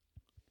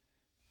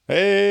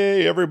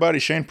Hey everybody,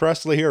 Shane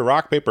Presley here,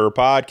 Rock Paper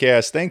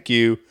Podcast. Thank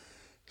you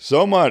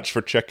so much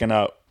for checking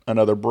out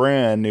another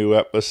brand new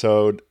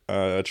episode.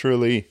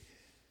 Truly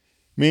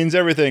means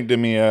everything to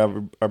me. I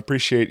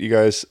appreciate you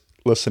guys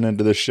listening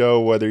to the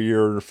show, whether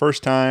you're the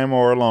first time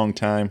or a long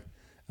time.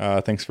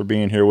 Thanks for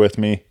being here with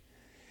me.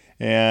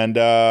 And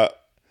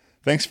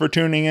thanks for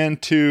tuning in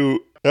to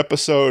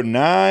episode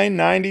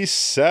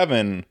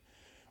 997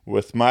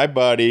 with my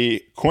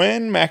buddy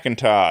Quinn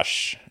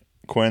McIntosh.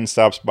 Quinn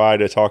stops by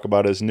to talk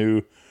about his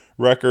new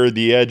record,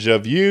 The Edge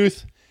of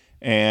Youth,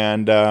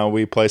 and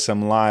we play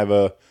some live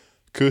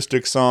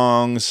acoustic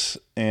songs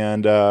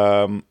and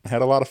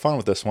had a lot of fun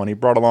with this one. He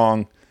brought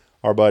along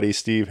our buddy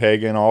Steve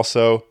Hagen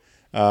also,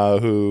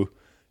 who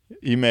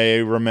you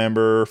may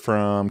remember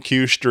from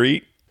Q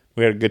Street.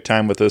 We had a good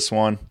time with this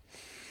one.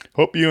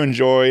 Hope you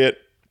enjoy it.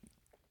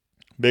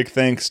 Big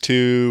thanks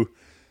to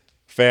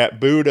Fat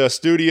Buddha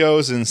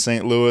Studios in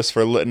St. Louis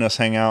for letting us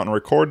hang out and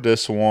record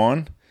this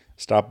one.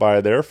 Stop by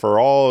there for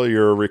all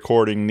your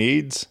recording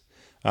needs.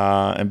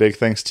 And big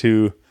thanks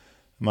to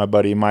my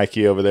buddy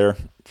Mikey over there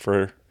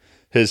for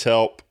his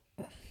help.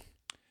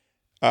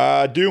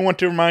 I do want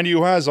to remind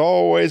you, as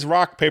always,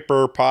 Rock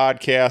Paper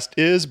Podcast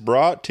is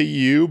brought to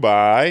you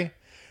by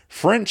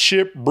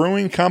Friendship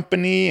Brewing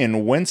Company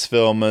in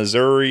Wentzville,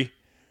 Missouri,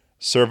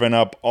 serving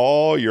up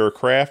all your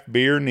craft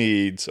beer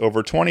needs.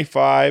 Over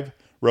 25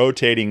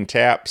 rotating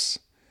taps,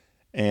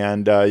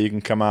 and you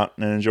can come out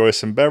and enjoy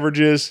some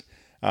beverages.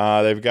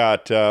 They've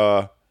got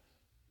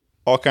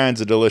all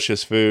kinds of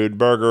delicious food,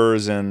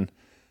 burgers and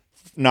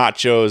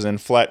nachos and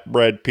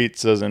flatbread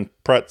pizzas and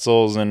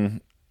pretzels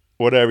and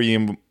whatever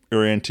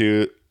you're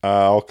into,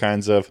 all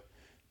kinds of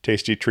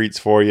tasty treats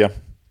for you.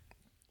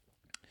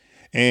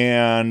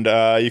 And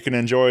you can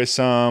enjoy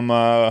some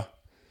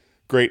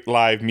great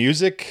live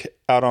music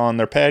out on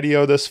their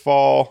patio this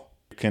fall.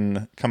 You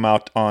can come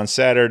out on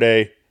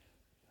Saturday,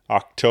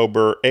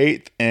 October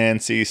 8th,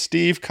 and see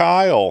Steve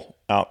Kyle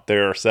out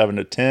there 7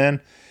 to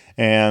 10,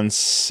 and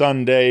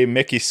Sunday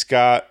Mickey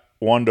Scott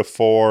 1 to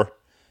 4,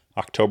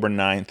 October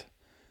 9th.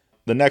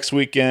 The next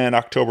weekend,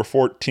 October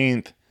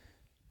 14th,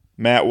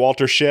 Matt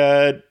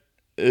Waltershed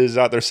is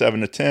out there 7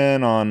 to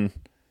 10. On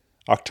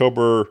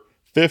October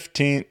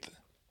 15th,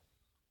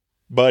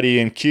 Buddy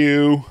and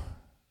Q.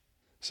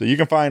 So you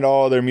can find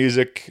all their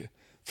music,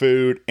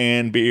 food,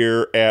 and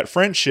beer at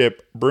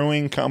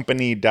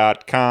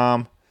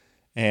friendshipbrewingcompany.com.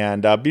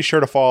 And be sure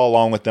to follow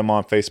along with them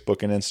on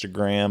Facebook and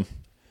Instagram.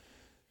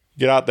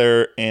 Get out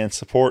there and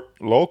support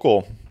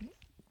local.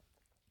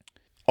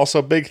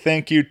 Also, big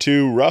thank you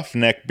to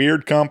Roughneck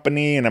Beard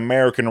Company and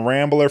American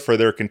Rambler for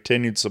their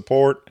continued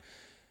support.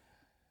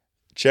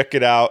 Check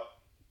it out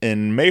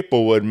in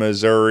Maplewood,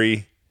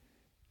 Missouri,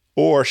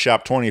 or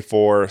shop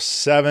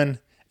 24/7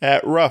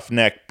 at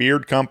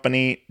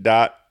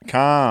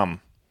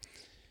roughneckbeardcompany.com.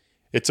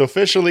 It's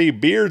officially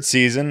beard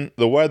season.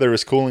 The weather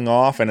is cooling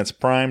off and it's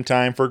prime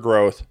time for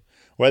growth.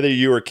 Whether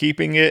you are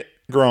keeping it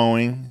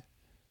growing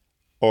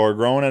or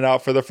growing it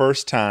out for the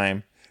first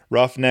time,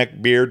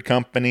 Roughneck Beard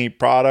Company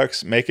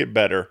products make it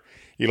better.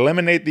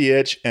 Eliminate the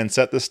itch and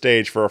set the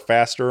stage for a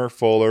faster,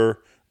 fuller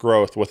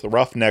growth with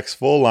Roughneck's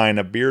full line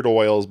of beard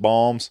oils,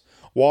 balms,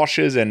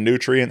 washes, and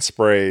nutrient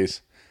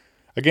sprays.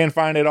 Again,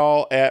 find it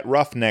all at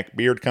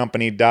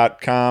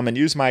roughneckbeardcompany.com and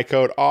use my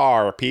code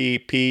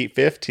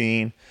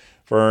RPP15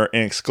 for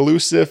an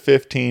exclusive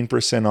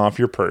 15% off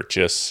your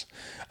purchase,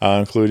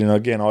 including,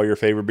 again, all your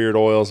favorite beard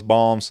oils,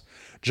 balms,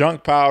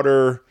 junk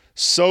powder,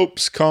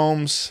 soaps,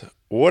 combs,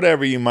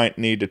 whatever you might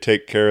need to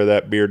take care of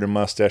that beard and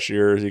mustache of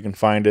yours. You can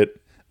find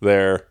it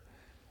there.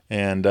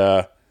 And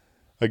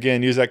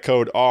again, use that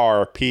code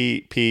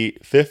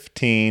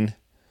RPP15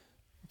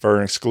 for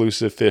an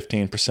exclusive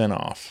 15%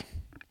 off.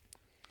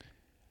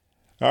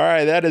 All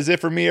right, that is it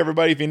for me,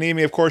 everybody. If you need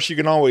me, of course, you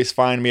can always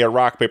find me at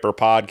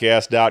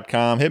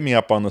rockpaperpodcast.com. Hit me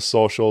up on the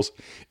socials.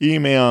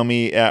 Email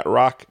me at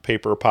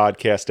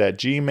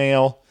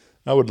rockpaperpodcast@gmail.com.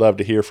 I would love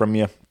to hear from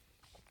you.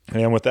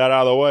 And with that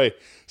out of the way,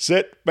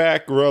 sit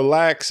back,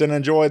 relax, and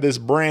enjoy this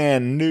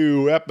brand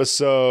new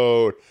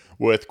episode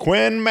with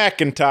Quinn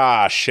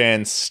McIntosh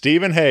and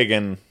Stephen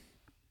Hagen.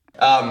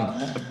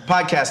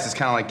 Podcast is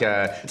kind of like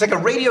it's like a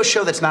radio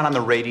show that's not on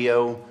the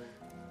radio.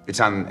 It's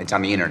on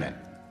the internet.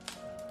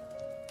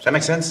 Does that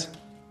make sense?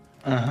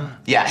 Uh-huh.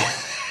 Yeah.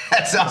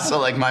 That's also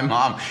like my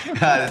mom.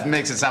 It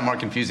makes it sound more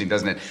confusing,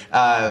 doesn't it?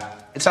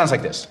 It sounds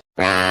like this.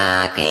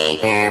 Rock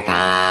Paper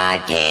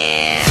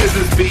Podcast.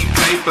 Scissors beat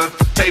paper,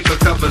 paper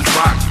covers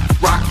rock.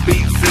 Rock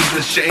beats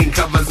scissors, Shane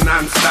covers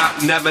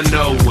non-stop. Never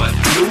know what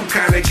new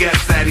kind of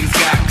guest that he's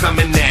got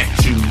coming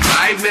at you.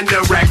 Live and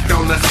direct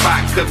on the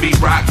spot. Could be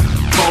rock,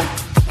 folk,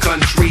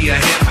 country, or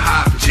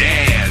hip-hop,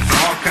 jazz.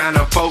 All kind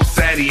of folks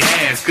that he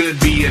has. Could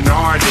be an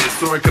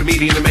artist or a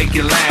comedian to make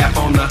you laugh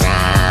on the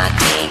Rock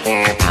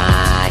Paper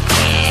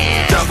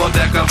Podcast.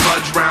 double-decker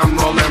fudge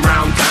round, rolling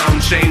round town.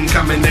 Shane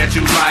coming at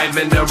you live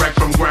and direct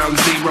from ground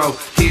zero.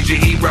 He's your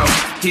hero,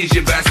 he's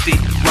your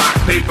bestie. Rock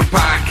Paper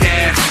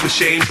Podcast with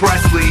Shane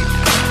Presley.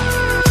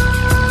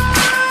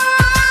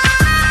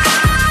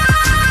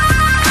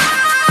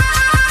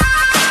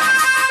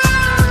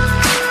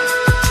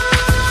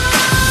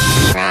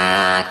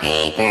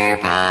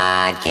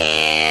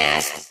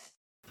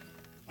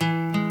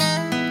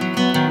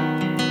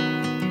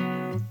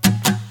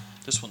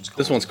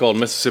 This one's called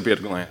Mississippi at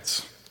a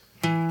Glance.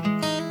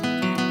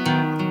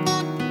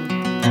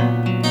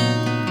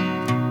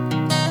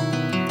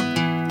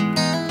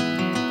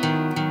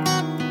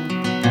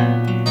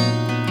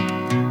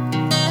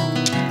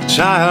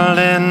 Child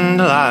in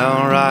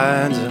Delisle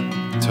rides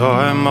a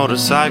toy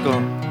motorcycle.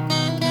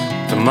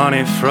 The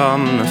money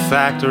from the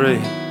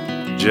factory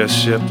just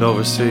shipped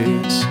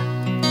overseas.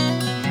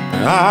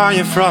 Are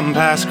you from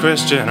past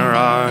Christian or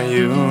are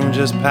you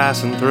just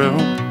passing through?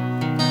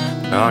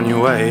 On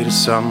your way to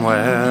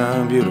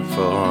somewhere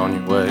beautiful, on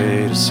your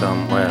way to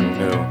somewhere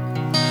new.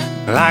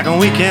 Like a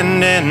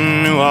weekend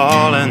in New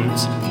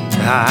Orleans,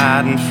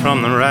 hiding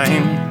from the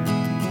rain,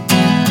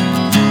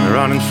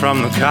 running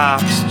from the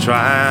cops,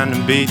 trying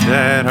to beat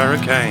that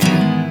hurricane.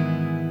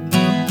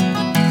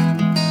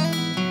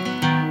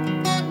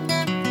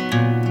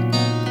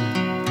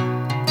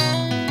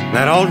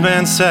 That old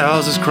man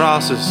sells his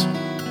crosses,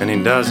 and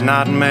he does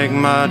not make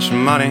much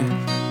money,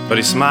 but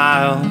he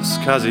smiles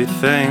 'cause he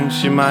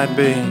thinks you might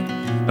be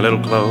a little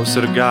closer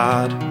to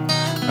God.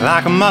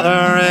 Like a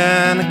mother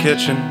in the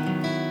kitchen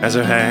as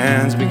her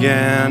hands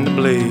begin to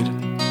bleed,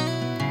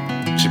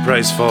 she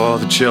prays for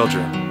the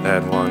children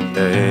that one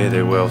day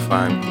they will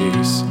find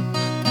peace.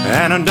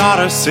 And her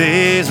daughter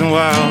sees the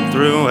world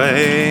through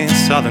a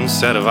southern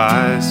set of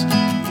eyes.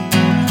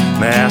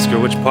 They ask her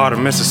which part of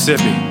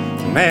Mississippi,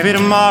 maybe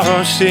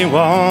tomorrow she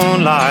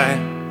won't lie.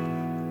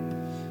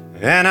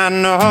 And I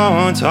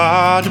know it's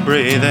hard to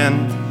breathe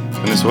in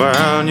this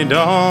world you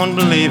don't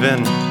believe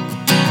in.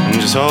 And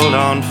just hold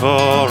on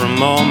for a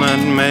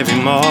moment, maybe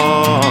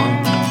more.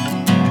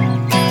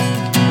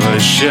 Well,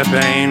 this ship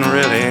ain't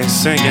really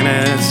sinking,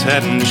 it's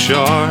heading to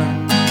shore.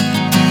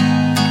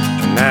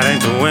 And that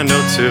ain't the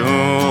window to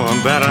a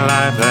better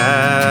life,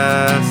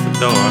 that's the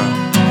door.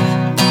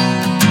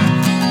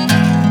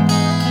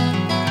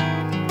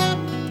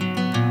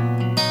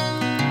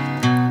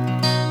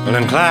 Well,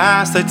 in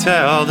class they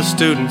tell the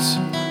students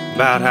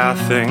about how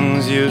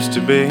things used to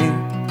be.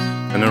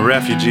 And the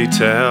refugee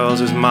tells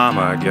his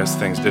mama, I guess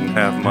things didn't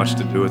have much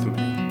to do with me.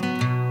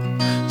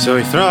 So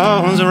he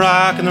throws a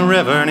rock in the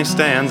river and he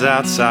stands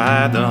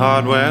outside the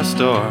hardware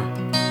store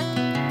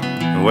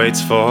and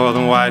waits for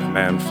the white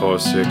man for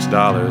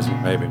 $6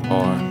 and maybe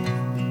more.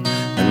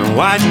 And the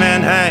white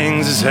man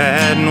hangs his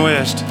head and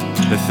wished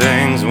that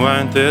things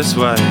weren't this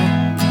way.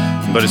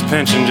 But his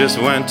pension just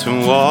went to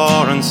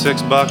war and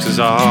 $6 is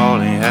all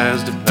he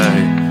has to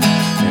pay.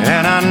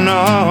 And I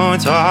know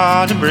it's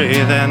hard to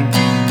breathe in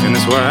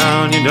this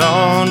world you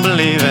don't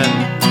believe in.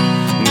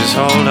 Just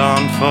hold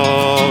on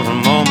for a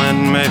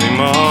moment, maybe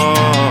more.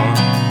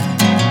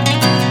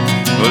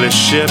 Well, this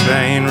ship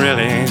ain't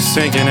really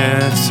sinking,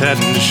 it's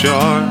heading to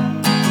shore.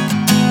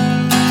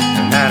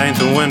 And that ain't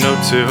the window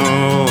to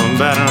a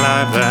better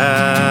life,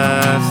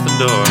 that's the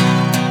door.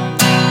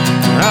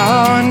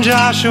 Oh, and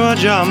Joshua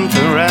jumped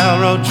the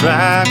railroad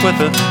track with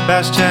the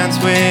best chance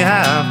we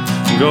have,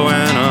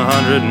 going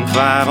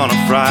 105 on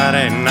a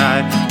Friday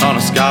night on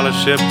a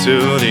scholarship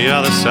to the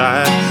other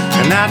side.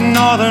 And that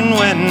northern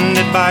wind,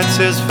 it bites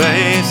his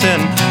face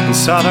in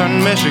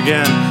southern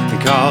Michigan. He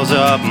calls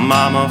up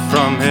mama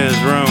from his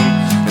room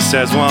and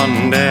says,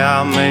 one day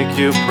I'll make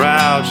you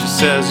proud. She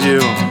says,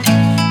 you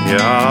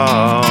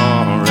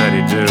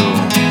already do.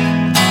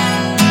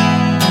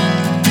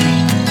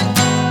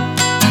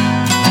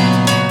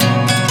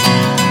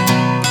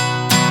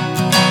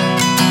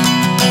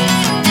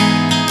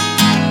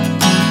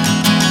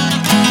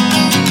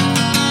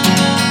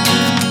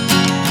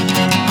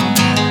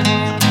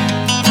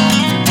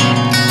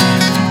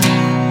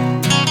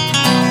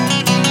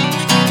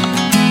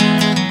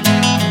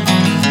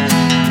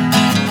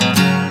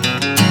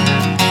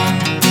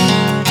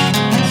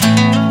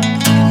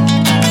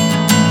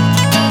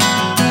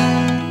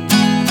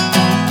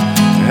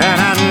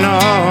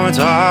 It's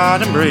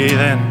hard to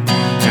breathe in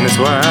this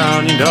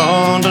world you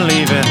don't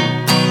believe in.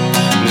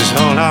 Just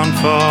hold on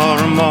for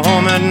a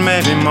moment,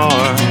 maybe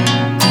more.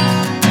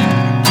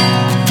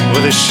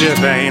 Well, this ship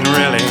ain't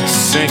really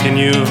sinking,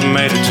 you've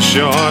made it to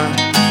shore.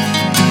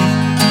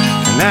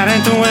 And that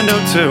ain't the window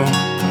to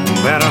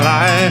a better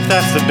life,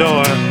 that's the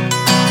door.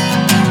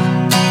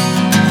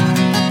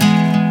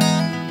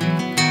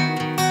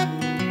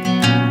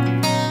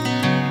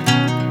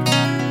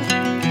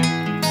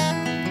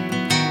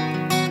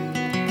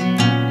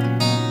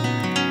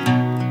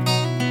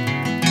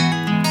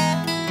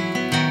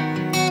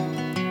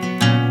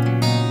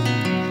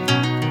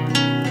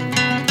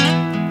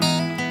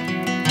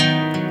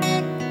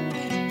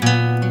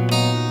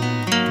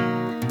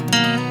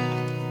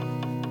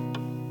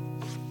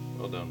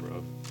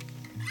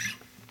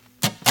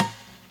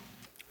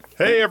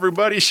 Hey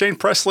everybody, Shane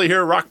Presley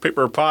here, Rock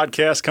Paper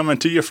Podcast, coming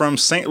to you from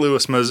St.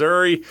 Louis,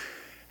 Missouri.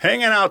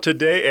 Hanging out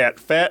today at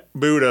Fat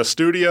Buddha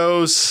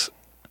Studios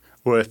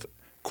with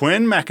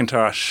Quinn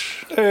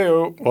McIntosh. Hey,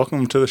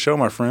 welcome to the show,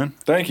 my friend.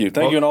 Thank you.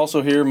 Thank you. And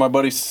also here, my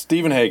buddy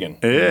Stephen Hagen.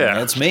 Yeah.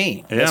 That's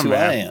me. Yeah, That's who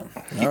man. I am.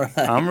 All right.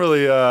 I'm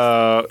really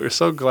we're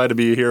so glad to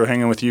be here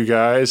hanging with you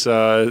guys.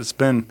 It's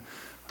been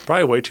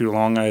probably way too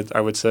long,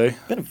 I would say.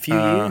 Been a few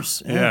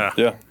years. Yeah.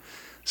 Yeah.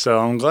 So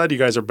I'm glad you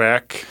guys are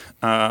back.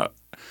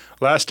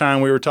 Last time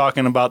we were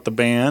talking about the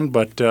band,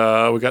 but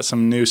we got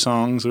some new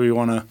songs we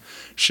want to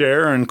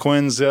share, and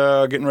Quinn's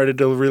getting ready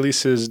to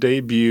release his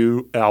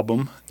debut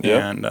album.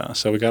 Yep. And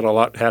so we got a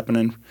lot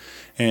happening.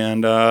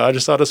 And I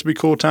just thought this would be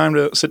a cool time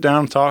to sit down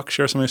and talk,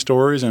 share some of these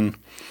stories, and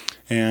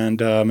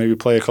maybe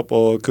play a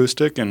couple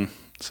acoustic. And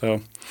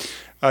so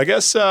I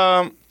guess,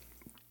 I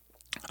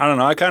don't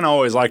know, I kind of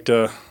always like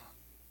to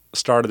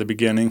start at the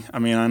beginning. I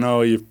mean, I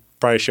know you've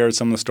probably shared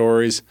some of the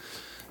stories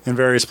in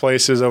various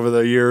places over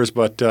the years,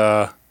 but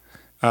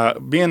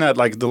being that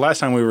like the last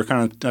time we were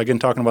kind of, again,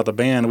 talking about the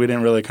band, we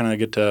didn't really kind of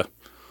get to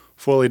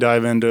fully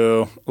dive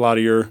into a lot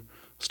of your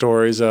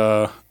stories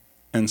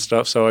and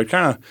stuff. So it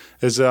kind of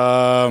is,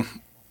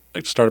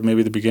 it started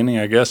maybe the beginning,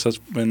 I guess.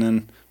 And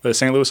then, but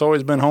St. Louis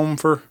always been home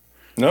for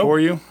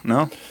you?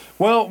 No?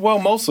 Well,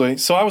 mostly.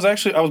 So I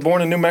was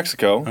born in New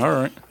Mexico. All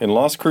right. In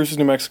Las Cruces,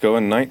 New Mexico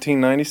in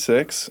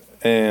 1996.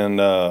 And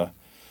at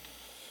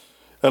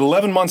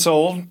 11 months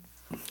old,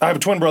 I have a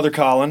twin brother,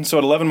 Colin. So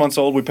at 11 months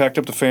old, we packed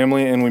up the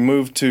family and we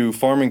moved to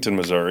Farmington,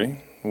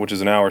 Missouri, which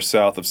is an hour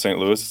south of St.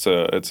 Louis.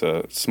 It's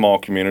a small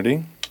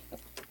community.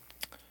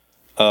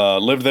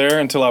 Lived there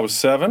until I was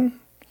 7.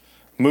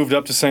 Moved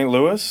up to St.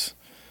 Louis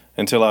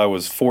until I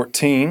was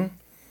 14.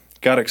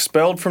 Got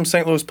expelled from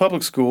St. Louis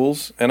public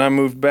schools, and I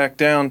moved back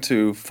down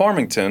to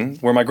Farmington,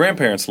 where my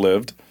grandparents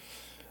lived.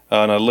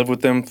 And I lived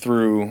with them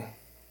through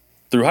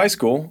high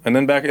school, and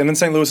then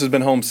St. Louis has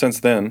been home since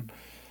then.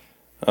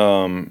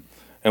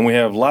 And we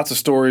have lots of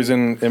stories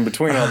in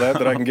between all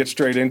that I can get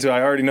straight into.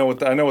 I already know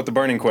I know what the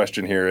burning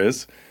question here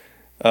is.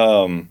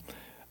 It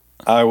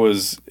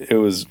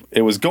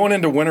was going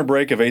into winter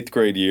break of 8th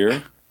grade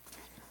year,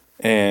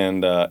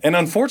 and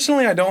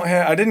unfortunately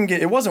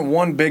it wasn't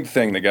one big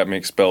thing that got me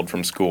expelled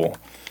from school.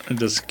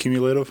 Just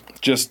cumulative?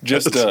 Just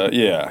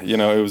yeah,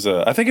 it was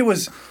I think it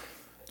was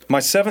my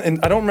 7th,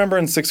 and I don't remember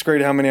in 6th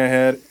grade how many I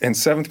had. In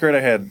 7th grade I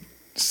had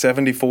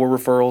 74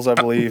 referrals, I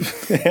believe.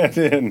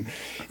 And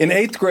in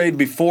 8th grade,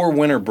 before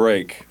winter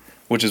break,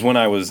 which is when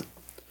I was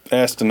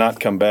asked to not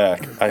come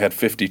back, I had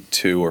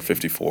 52 or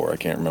 54. I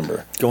can't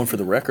remember. Going for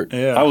the record.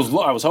 Yeah.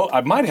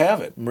 I might have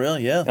it.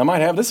 Really? Yeah. I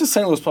might have. This is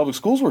St. Louis Public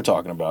Schools we're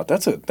talking about.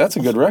 That's a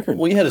good record.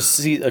 Well, you had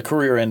a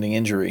career-ending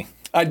injury.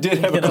 I did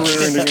have a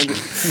career-ending injury.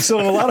 So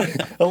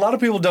a lot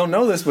of people don't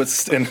know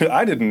this, and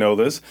I didn't know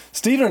this.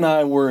 Steven and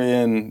I were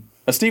in.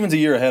 Steven's a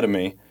year ahead of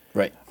me.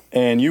 Right.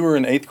 And you were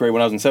in 8th grade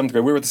when I was in 7th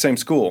grade. We were at the same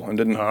school and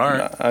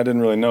I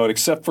didn't really know it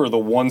except for the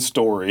one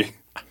story.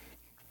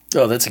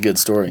 Oh, that's a good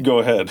story. Go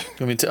ahead.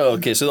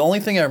 Okay, so the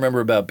only thing I remember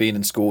about being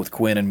in school with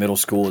Quinn in middle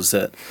school is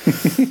that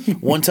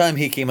one time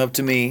he came up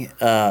to me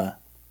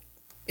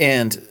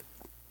and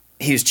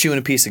he was chewing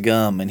a piece of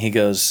gum and he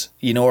goes,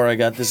 "You know where I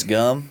got this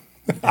gum?"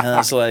 And I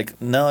was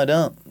like, "No, I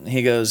don't."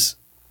 He goes,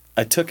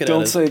 "I took it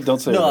Don't say No,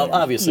 that.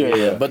 obviously, Yeah.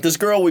 yeah. But this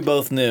girl we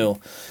both knew,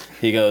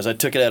 he goes, "I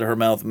took it out of her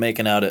mouth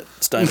making out at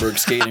Steinberg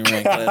skating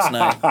rink last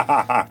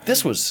night."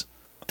 This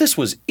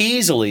was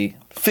easily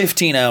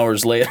 15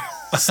 hours later,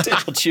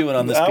 still chewing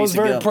on this piece of gum. I was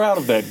very proud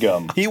of that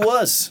gum. He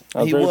was.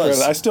 I was very proud of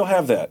that. I still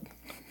have that.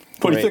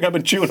 What do you Great. think I've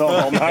been chewing on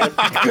all night?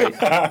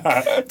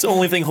 It's the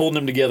only thing holding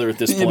him together at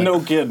this point. No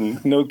kidding.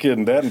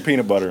 That and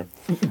peanut butter.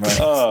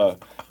 Right.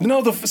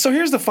 So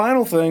here's the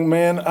final thing,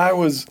 man.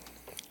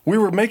 We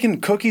were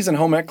making cookies in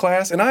home ec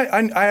class, and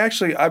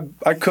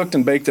I cooked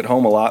and baked at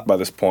home a lot by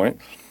this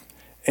point.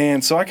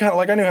 And so I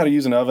knew how to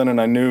use an oven,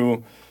 and I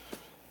knew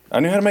how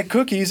to make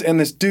cookies. And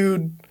this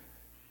dude,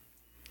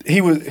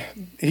 he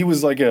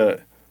was like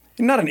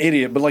not an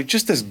idiot, but like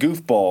just this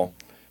goofball.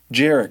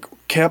 Jarek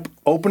kept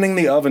opening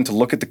the oven to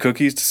look at the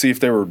cookies to see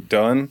if they were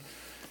done.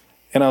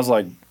 And I was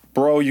like,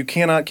 "Bro, you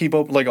cannot keep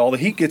open, like all the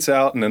heat gets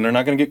out and then they're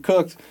not going to get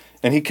cooked."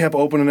 And he kept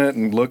opening it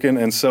and looking.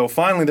 And so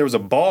finally there was a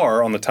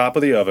bar on the top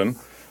of the oven,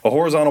 a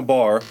horizontal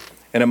bar.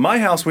 And at my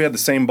house we had the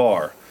same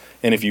bar.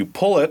 And if you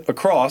pull it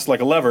across like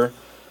a lever,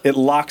 it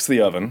locks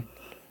the oven.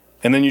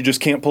 And then you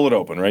just can't pull it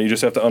open, right? You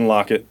just have to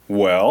unlock it.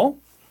 Well,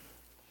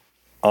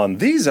 on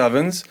these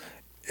ovens,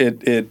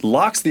 it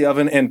locks the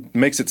oven and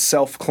makes it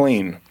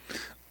self-clean.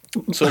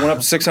 So it went up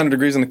to 600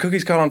 degrees and the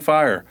cookies caught on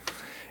fire.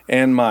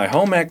 And my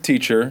home ec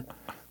teacher,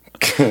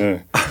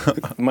 who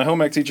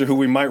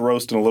we might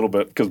roast in a little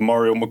bit because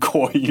Mario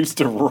McCoy used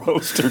to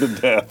roast her to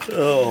death.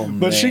 Oh, man.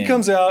 But she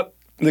comes out,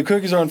 the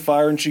cookies are on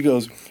fire, and she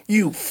goes,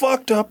 "You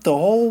fucked up the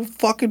whole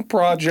fucking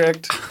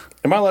project."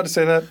 Am I allowed to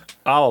say that?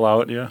 I'll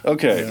allow it, yeah.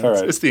 Okay, all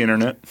right. It's the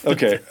internet.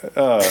 Okay.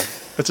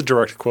 That's a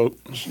direct quote.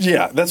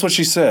 Yeah, that's what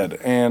she said.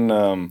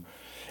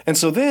 And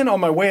so then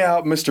on my way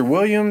out, Mr.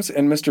 Williams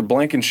and Mr.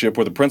 Blankenship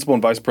were the principal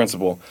and vice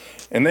principal.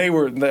 And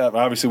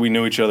obviously we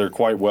knew each other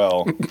quite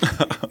well.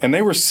 And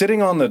they were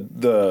sitting on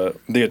the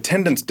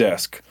attendance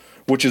desk,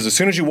 which is as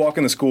soon as you walk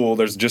in the school,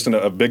 there's just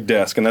a big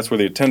desk, and that's where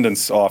the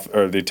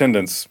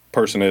attendance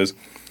person is.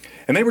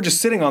 And they were just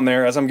sitting on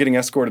there as I'm getting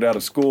escorted out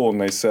of school, and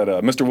they said,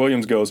 Mr.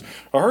 Williams goes,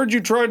 "I heard you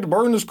tried to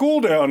burn the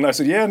school down." And I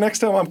said, "Yeah, next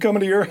time I'm coming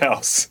to your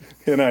house."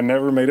 And I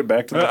never made it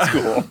back to that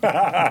school.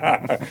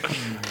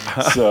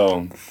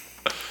 So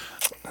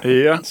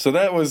Yeah. So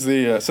that was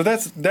the. So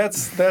that's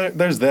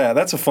there's that.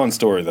 That's a fun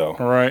story though.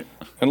 Right.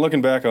 And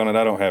looking back on it,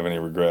 I don't have any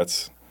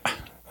regrets.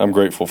 I'm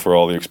grateful for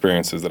all the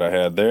experiences that I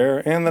had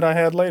there and that I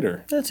had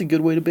later. That's a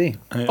good way to be.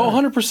 Oh,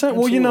 100%.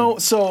 Well, you know,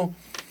 so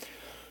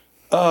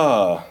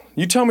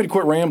you tell me to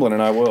quit rambling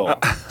and I will.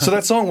 So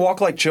that song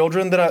 "Walk Like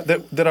Children"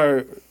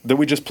 that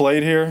we just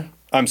played here.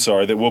 I'm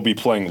sorry, that we'll be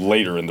playing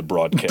later in the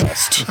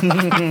broadcast.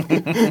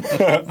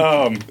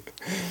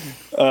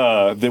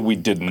 That we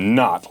did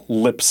not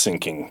lip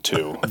syncing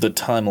to. The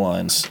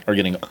timelines are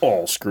getting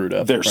all screwed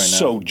up. They're right now.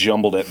 so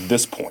jumbled at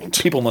this point.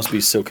 People must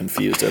be so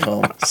confused at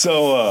home.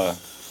 So,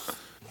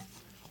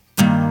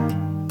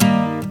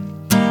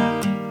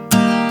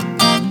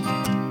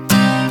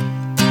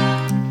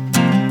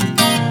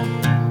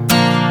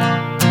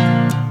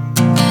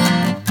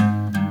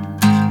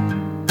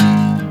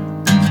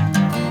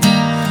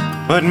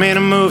 put me in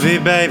a movie,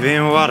 baby,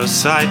 what a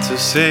sight to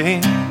see.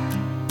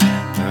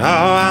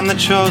 Oh, I'm the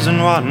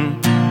chosen one.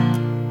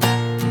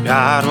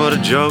 God, what a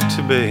joke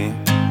to be.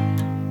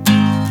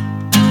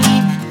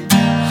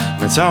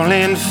 It's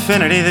only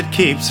infinity that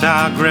keeps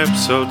our grip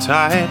so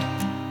tight.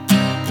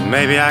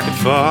 Maybe I could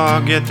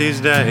forget these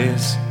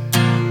days.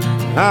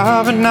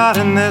 Oh, but not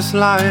in this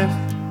life.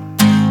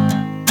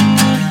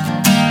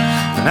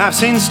 And I've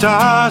seen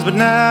stars, but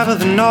never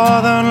the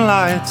northern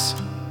lights.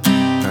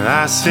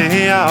 I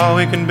see all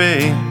we can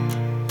be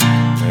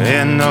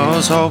in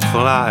those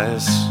hopeful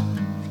eyes.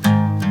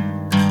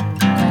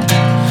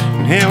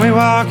 And here we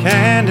walk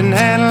hand in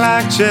hand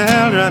like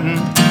children.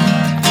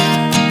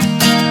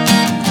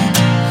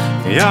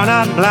 You're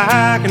not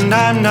black and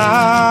I'm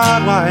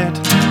not white.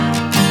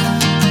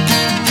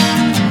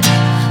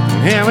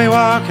 And here we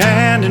walk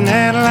hand in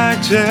hand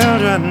like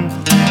children.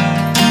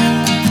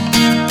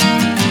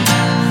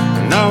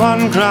 And no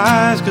one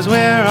cries 'cause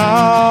we're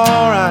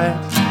alright.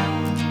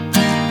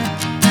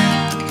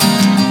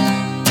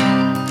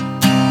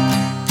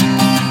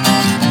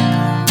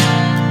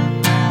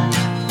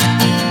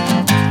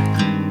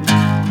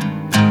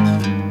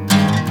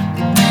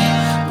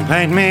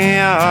 Paint me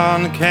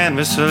on the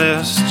canvas of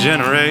this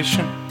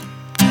generation.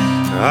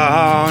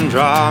 Oh, and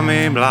draw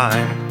me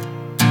blind.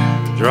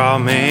 Draw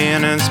me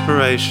an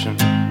inspiration.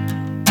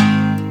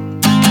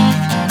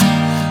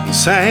 And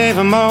save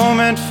a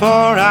moment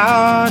for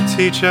our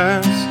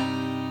teachers.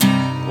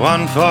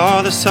 One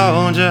for the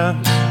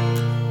soldiers,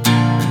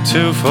 and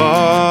two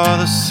for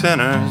the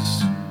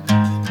sinners.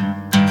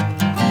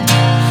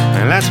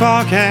 And let's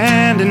walk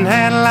hand in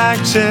hand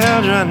like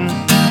children.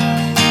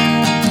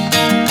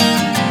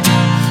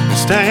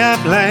 Stay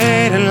up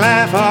late and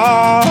laugh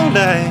all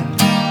day.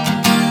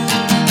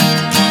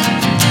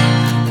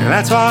 And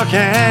let's walk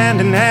hand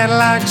in hand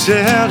like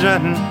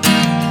children.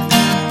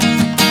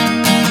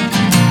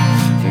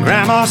 And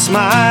Grandma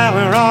smile,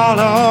 we're all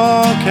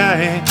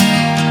okay.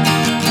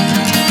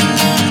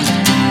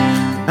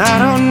 I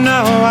don't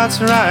know what's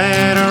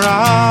right or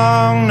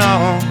wrong,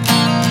 no.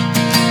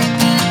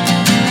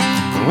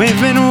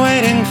 We've been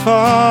waiting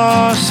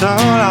for so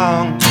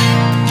long.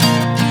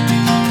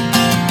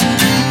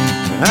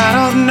 I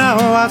don't know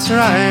what's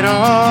right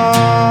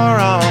or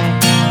wrong.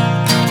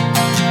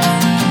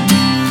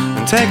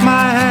 And take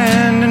my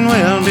hand and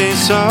we'll be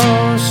so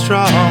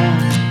strong.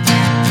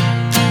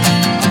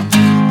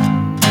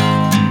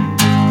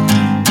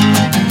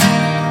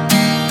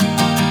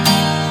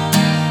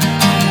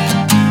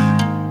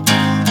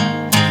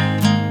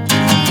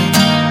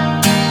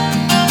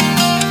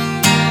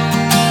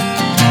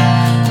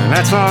 And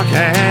let's walk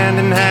hand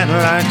in hand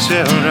like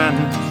children.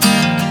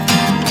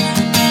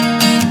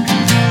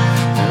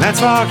 Let's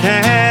walk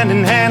hand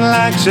in hand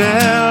like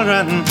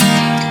children.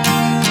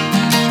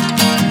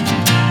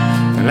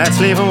 And let's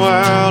leave a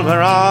world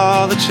where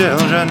all the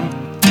children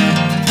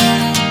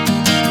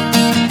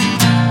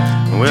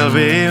will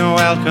be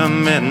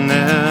welcome in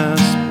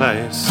this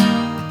place.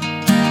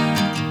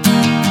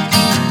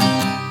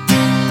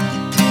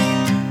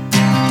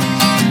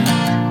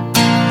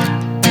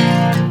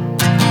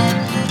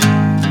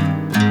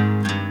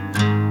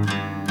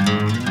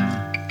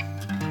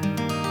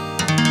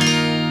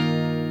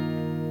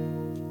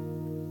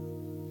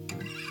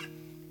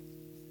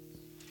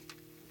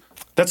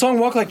 That song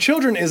 "Walk Like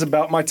Children" is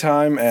about my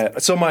time at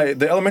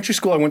the elementary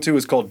school I went to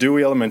is called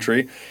Dewey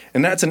Elementary,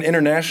 and that's an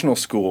international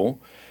school.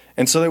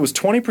 And so there was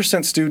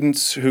 20%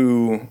 students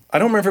who I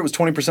don't remember if it was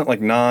 20%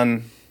 like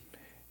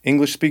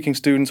non-English speaking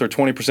students or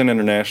 20%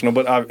 international,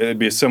 but it'd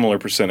be a similar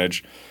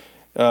percentage.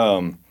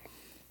 There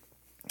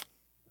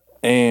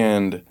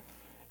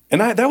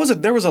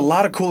was a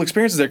lot of cool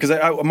experiences there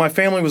because my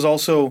family was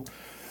also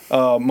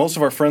most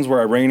of our friends were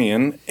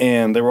Iranian,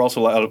 and there were also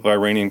a lot of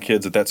Iranian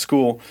kids at that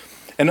school.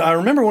 And I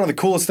remember one of the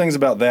coolest things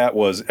about that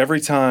was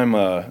every time,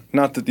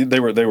 not that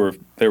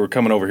they were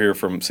coming over here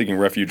from seeking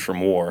refuge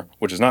from war,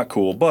 which is not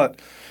cool, but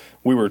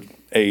we were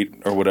 8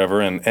 or whatever,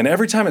 and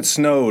every time it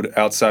snowed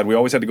outside, we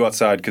always had to go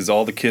outside because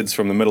all the kids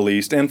from the Middle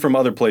East and from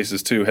other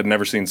places too had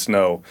never seen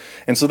snow,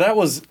 and so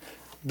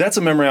that's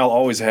a memory I'll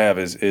always have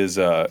is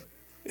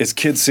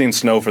kids seeing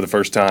snow for the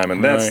first time,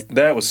 and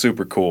that was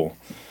super cool.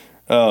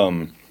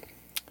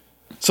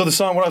 So the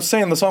song, what I was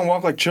saying, the song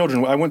 "Walk Like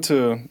Children." I went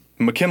to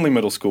McKinley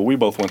Middle School. We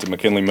both went to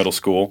McKinley Middle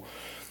School,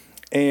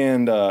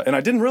 and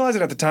I didn't realize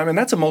it at the time. And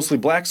that's a mostly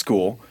black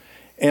school.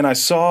 And I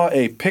saw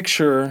a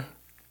picture,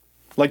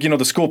 like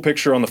the school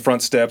picture on the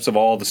front steps of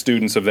all the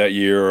students of that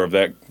year or of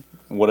that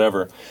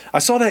whatever. I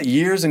saw that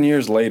years and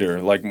years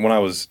later, like when I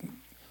was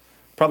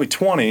probably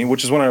 20,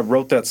 which is when I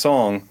wrote that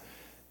song.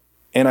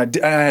 And I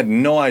had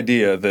no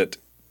idea that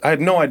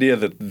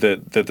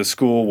the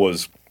school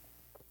was.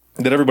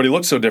 That everybody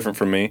looked so different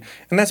from me,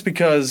 and that's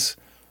because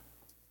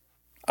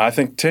I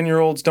think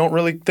 10-year-olds don't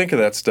really think of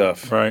that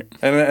stuff, Right.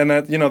 And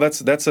that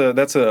that's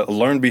a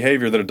learned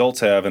behavior that adults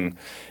have and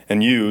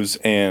use,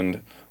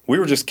 and we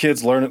were just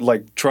kids learning,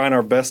 like trying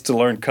our best to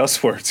learn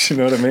cuss words. You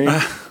know what I mean?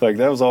 Like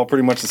that was all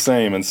pretty much the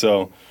same, and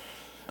so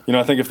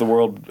I think if the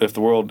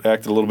world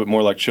acted a little bit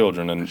more like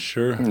children and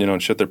Sure.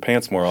 and shit their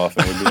pants more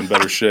often, we'd be in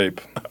better shape.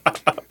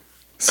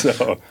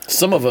 So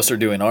Some of us are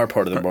doing our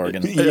part of the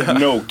bargain. yeah,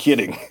 no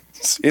kidding.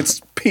 It's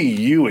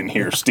PU in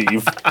here,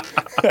 Steve.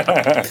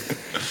 I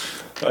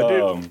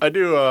do.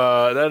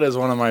 That is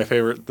one of my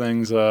favorite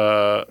things.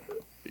 Talking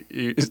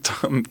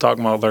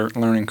about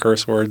learning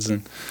curse words,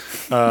 and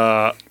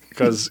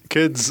because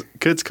kids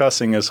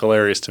cussing is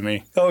hilarious to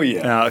me. Oh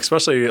yeah.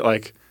 Especially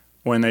like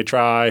when they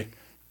try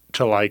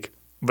to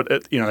but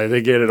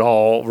they get it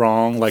all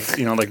wrong, like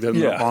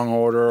the wrong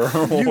order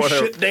or You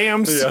whatever. shit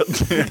dams. Yeah,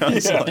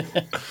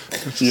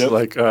 it's Yep.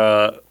 like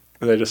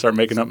they just start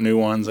making up new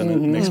ones, and it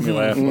makes me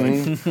laugh.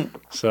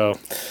 So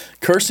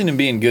Cursing and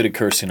being good at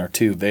cursing are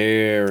two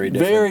very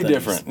different Very things.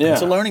 different, yeah.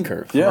 It's a learning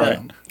curve. Yeah. Right.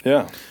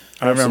 Yeah.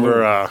 I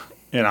remember,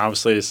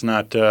 obviously it's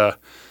not the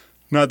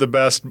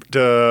best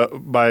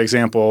by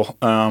example,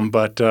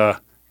 but there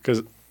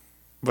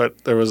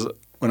was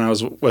when I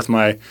was with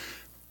my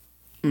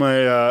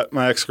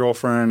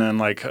ex-girlfriend,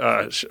 and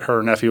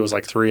her nephew was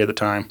 3 at the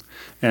time,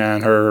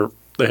 and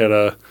they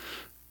had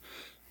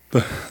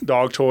the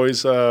dog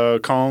toys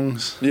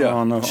Kongs Yeah,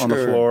 on the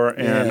floor,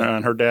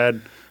 and her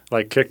dad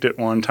kicked it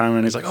one time,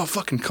 and he's like, "Oh,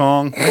 fucking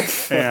Kong!"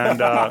 And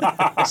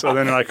so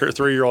then her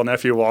 3-year-old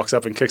nephew walks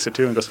up and kicks it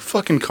too, and goes,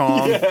 "Fucking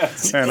Kong!"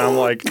 Yes. And I'm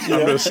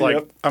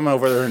I'm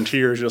over there in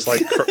tears, just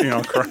crying,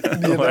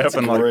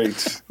 laughing.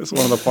 Great. It's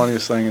one of the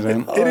funniest things.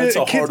 And It's a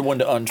kids- hard one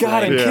to untrain.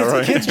 God, and Yeah,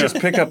 right. kids just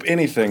pick up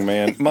anything,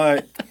 man.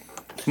 My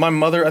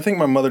mother, I think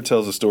my mother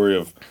tells a story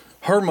of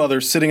her mother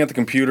sitting at the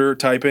computer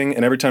typing,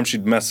 and every time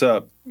she'd mess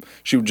up,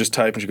 she would just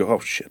type and she'd go, "Oh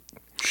shit."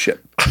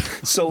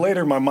 So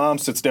later, my mom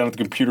sits down at the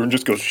computer and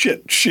just goes,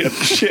 shit. She was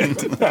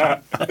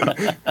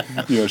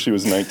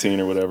 19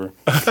 or whatever.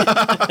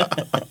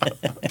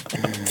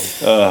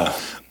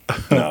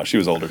 No, she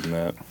was older than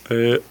that.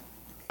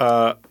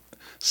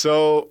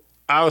 So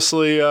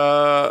obviously,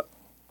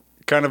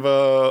 kind of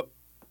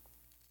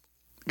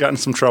got in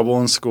some trouble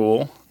in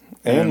school,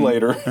 And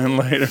later. and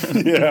later,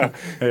 Yeah.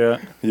 yeah.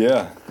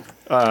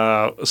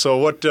 Yeah. So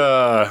what?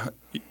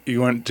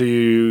 You went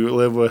to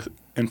live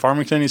in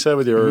Farmington? You said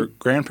with your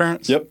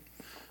grandparents? Yep.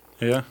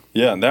 Yeah.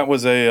 Yeah, and that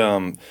was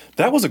a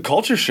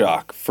culture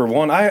shock for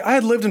one. I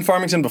had lived in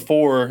Farmington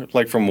before,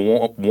 from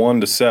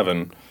 1 to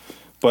 7,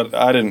 but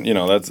I didn't.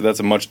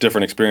 That's a much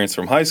different experience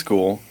from high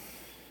school.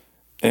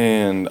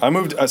 And I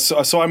moved.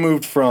 So I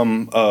moved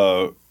from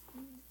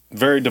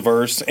very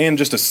diverse and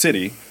just a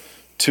city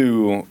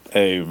to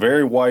a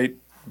very white.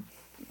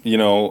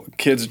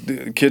 Kids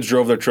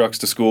drove their trucks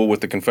to school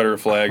with the Confederate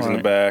flags in the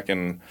Right. back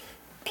and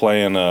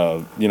playing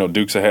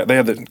Dukes of Hazzard. They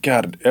had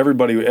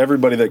everybody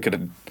that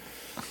could.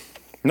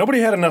 Nobody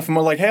had enough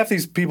money. Half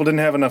these people didn't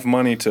have enough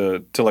money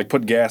to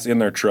put gas in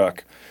their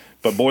truck.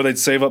 But boy, they'd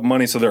save up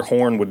money so their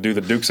horn would do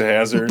the Dukes of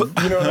Hazzard. You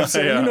know what I'm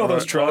saying? Yeah, You know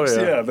those right. trucks.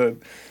 Oh, yeah. The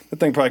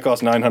thing probably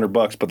costs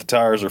 $900, but the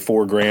tires are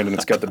 $4,000 and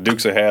it's got the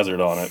Dukes of Hazzard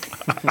on it.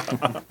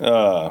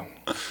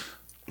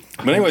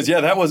 But anyways, yeah,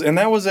 that was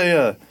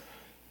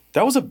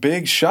a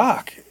big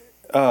shock.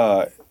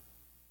 It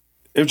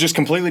was just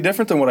completely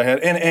different than what I had,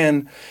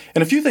 and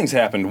a few things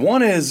happened.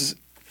 One is,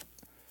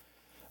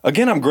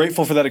 again, I'm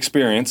grateful for that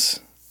experience.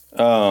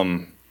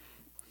 I'm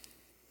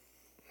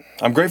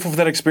grateful for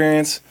that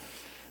experience.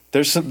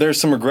 There's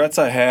some regrets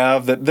I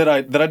have that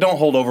I don't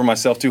hold over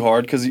myself too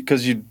hard because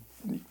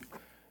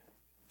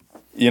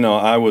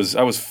I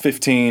was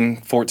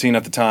 15, 14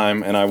 at the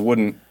time, and I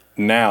wouldn't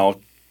now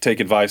take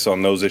advice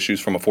on those issues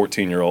from a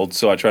 14-year-old.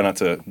 So I try not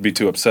to be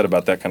too upset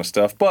about that kind of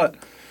stuff. But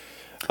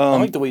I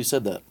like the way you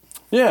said that.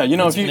 yeah,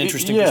 That's if an you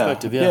interesting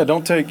perspective, yeah.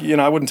 don't take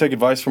I wouldn't take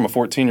advice from a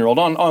 14-year-old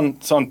on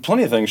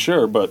plenty of things,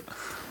 sure, but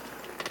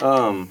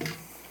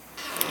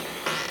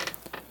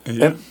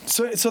and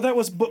so that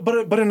was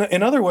but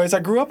in other ways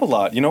I grew up a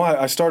lot.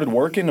 I started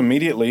working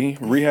immediately,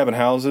 rehabbing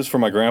houses for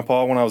my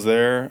grandpa when I was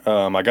there.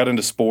 I got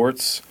into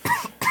sports,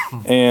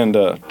 and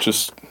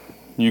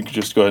you could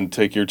just go ahead and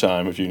take your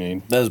time if you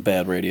need. That was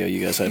bad radio,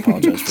 you guys. I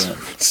apologize for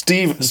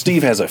that.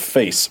 Steve has a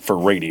face for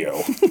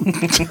radio.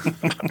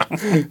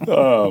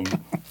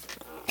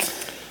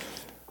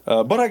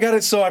 But I got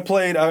it. So I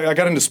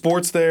got into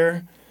sports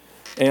there,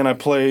 and I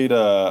played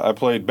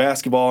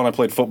basketball and I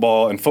played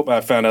football. And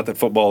I found out that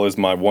football is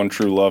my one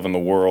true love in the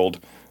world.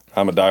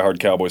 I'm a diehard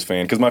Cowboys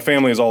fan because my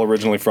family is all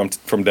originally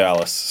from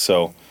Dallas,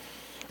 so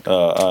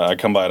I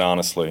come by it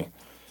honestly.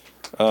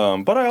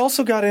 But I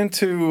also got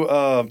into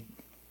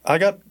I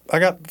got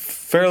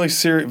very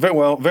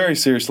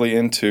seriously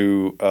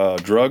into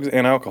drugs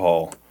and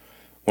alcohol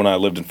when I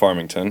lived in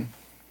Farmington,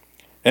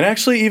 and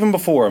actually even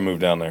before I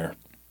moved down there.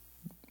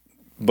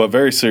 But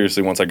very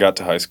seriously once I got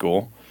to high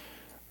school,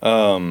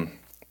 and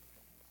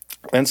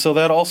so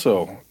that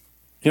also,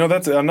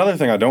 that's another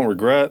thing I don't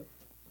regret,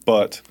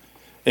 but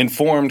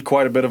informed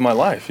quite a bit of my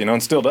life,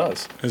 and still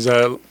does. Is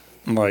that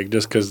like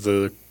just because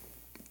the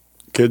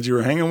kids you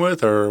were hanging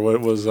with, or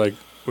what was like?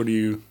 What do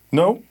you?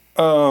 Nope.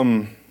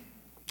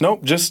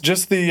 Nope. Just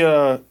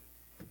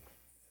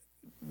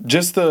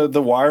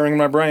the wiring in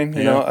my brain.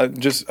 You know,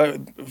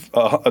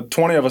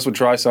 20 of us would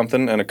try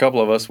something, and a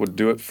couple of us would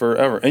do it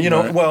forever. And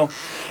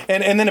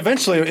and then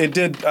eventually it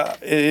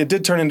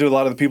did turn into a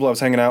lot of the people I was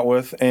hanging out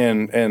with,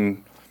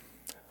 and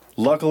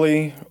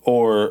luckily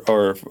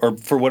or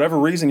for whatever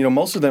reason,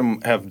 most of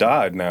them have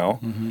died now,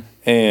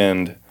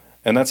 and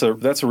that's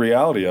a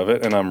reality of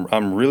it. And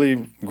I'm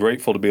really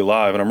grateful to be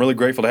alive, and I'm really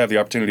grateful to have the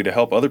opportunity to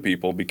help other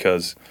people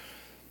because.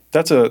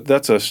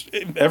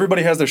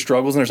 Everybody has their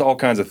struggles, and there's all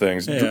kinds of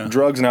things. Yeah.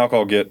 Drugs and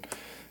alcohol get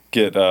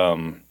I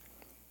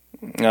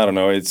don't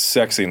know, it's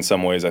sexy in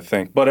some ways, I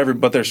think, but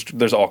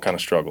there's all kind of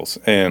struggles,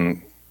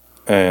 and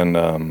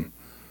I'm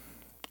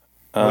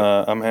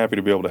happy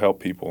to be able to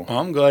help people. Well,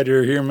 I'm glad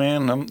you're here,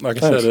 man.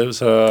 Like I said, it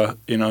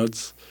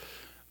was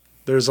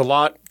there's a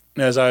lot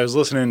as I was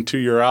listening to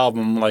your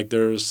album. Like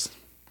there's.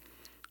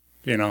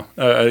 You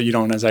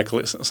don't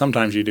exactly.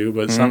 Sometimes you do,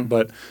 but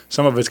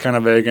some of it's kind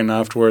of vague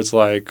enough to where it's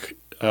like.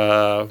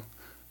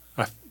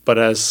 But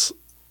as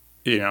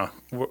it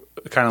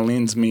kind of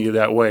leans me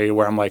that way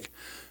where I'm like,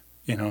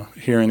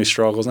 hearing these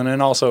struggles, and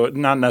then also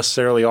not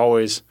necessarily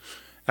always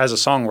as a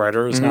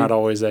songwriter. It's not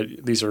always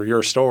that these are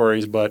your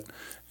stories, but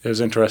it was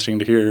interesting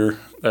to hear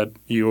that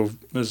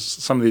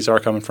some of these are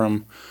coming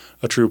from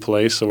a true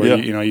place, so where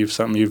you've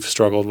something you've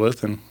struggled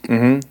with, and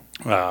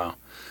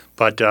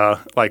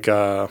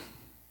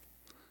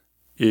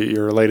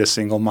your latest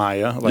single,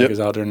 Maya, is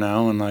out there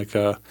now, and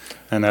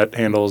and that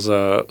handles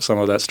some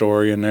of that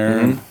story in there.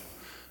 And,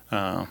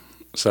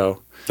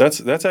 so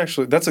that's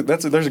actually there's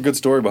a good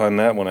story behind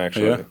that one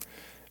actually.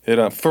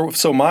 Yeah.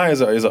 So Maya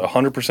is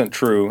 100%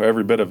 true,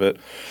 every bit of it.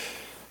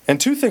 And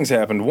two things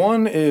happened.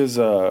 One is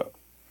I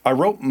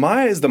wrote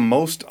Maya is the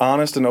most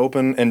honest and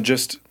open, and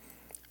just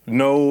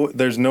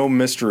there's no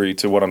mystery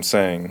to what I'm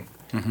saying.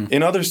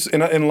 In others,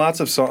 in lots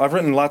of songs, I've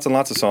written lots and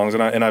lots of songs,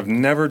 and I've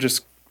never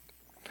just.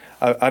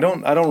 I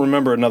don't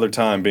remember another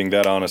time being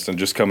that honest and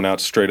just coming out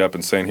straight up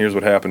and saying, here's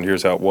what happened,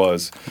 here's how it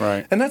was.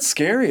 Right. And that's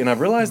scary, and I've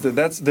realized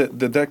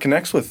that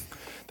connects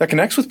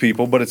with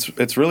people, but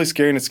it's really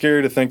scary, and it's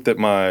scary to think that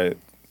my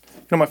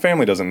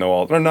family doesn't know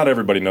or not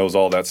everybody knows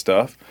all that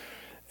stuff.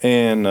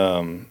 And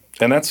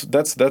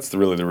that's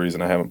really the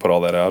reason I haven't put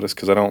all that out, is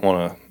because I don't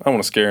want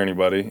to scare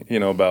anybody,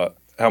 about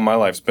how my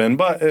life's been.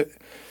 But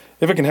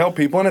if it can help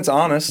people and it's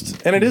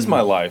honest, and it is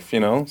my life,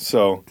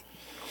 so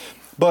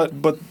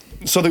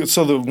So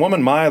the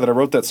woman Maya that I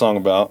wrote that song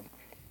about,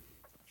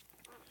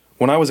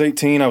 when I was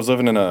 18, I was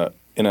living in a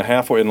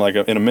halfway in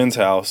a men's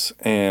house,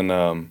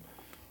 and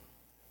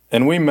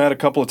we met a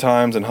couple of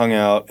times and hung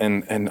out,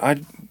 and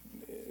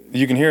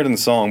you can hear it in the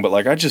song, but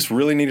I just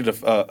really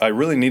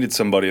needed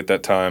somebody at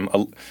that time,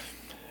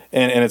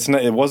 and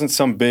it wasn't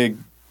some big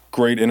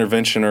great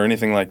intervention or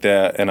anything like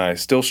that, and I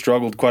still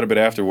struggled quite a bit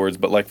afterwards,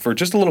 but for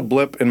just a little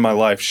blip in my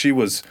life, she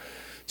was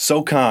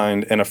so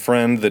kind and a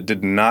friend that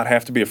did not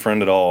have to be a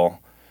friend at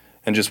all.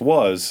 And just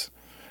was,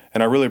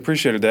 and I really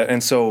appreciated that.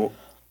 And so,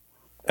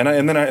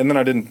 and then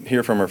I didn't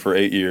hear from her for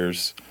 8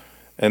 years,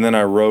 and then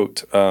I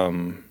wrote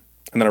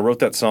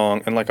that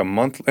song in a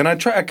month. And I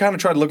kind of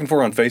tried looking for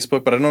her on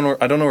Facebook, but I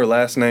don't know her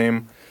last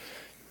name,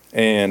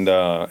 and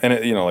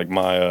it,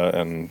 Maya,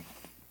 and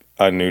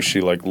I knew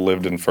she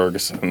lived in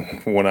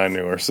Ferguson when I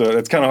knew her, so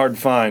it's kind of hard to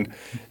find.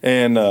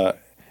 And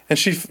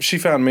she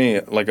found me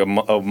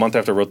a month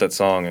after I wrote that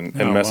song and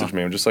messaged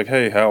me and just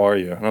hey, how are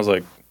you? And I was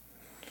like.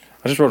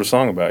 I just wrote a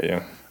song about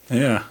you.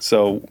 Yeah.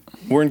 So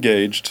we're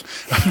engaged.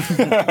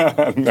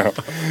 No.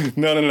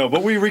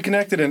 But we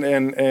reconnected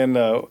and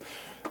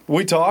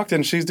we talked,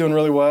 and she's doing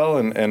really well,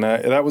 and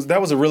that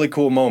was a really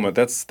cool moment.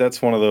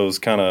 That's one of those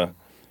kind of,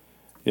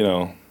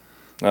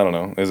 I don't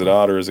know, is it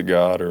odd or is it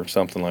God or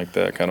something like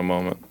that kind of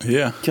moment.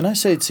 Yeah. Can I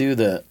say too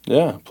that?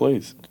 Yeah,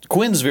 please.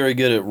 Quinn's very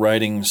good at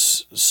writing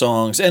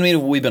songs. I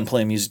mean, we've been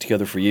playing music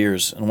together for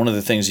years, and one of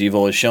the things you've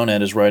always shown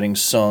at is writing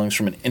songs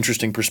from an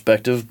interesting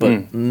perspective,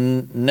 but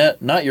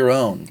not your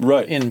own.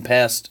 Right. In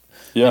past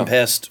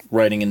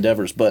writing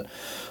endeavors. But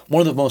one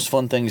of the most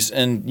fun things,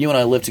 and you and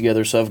I live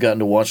together, so I've gotten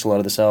to watch a lot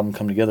of this album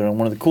come together, and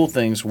one of the cool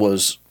things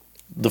was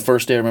the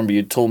first day I remember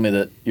you told me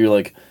that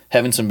you're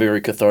having some very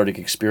cathartic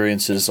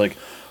experiences,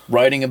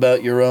 writing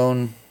about your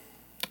own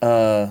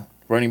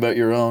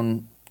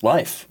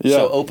life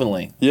so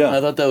openly. Yeah. And I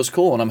thought that was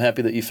cool, and I'm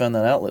happy that you found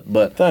that outlet.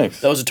 But thanks.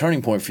 That was a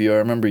turning point for you. I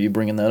remember you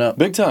bringing that up.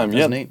 Big time.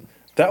 That was neat.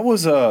 That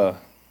was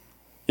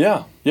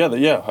Yeah,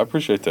 I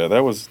appreciate that.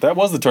 That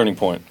was the turning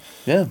point.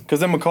 Yeah. Because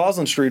then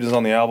McCausland Street is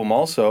on the album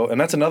also, and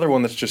that's another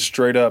one that's just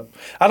straight up.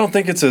 I don't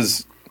think it's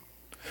as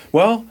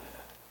well.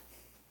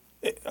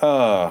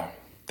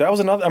 That was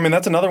another. I mean,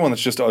 that's another one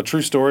that's just a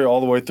true story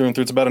all the way through and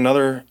through. It's about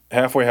another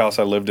halfway house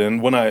I lived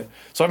in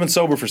So I've been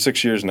sober for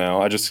 6 years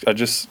now. I just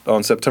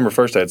on September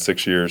 1st I had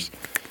 6 years.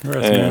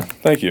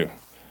 Thank you.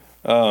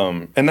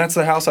 And that's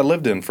the house I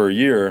lived in for a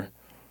year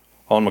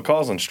on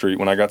McCausland Street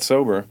when I got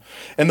sober.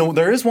 And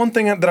there is one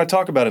thing that I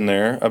talk about in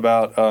there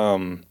about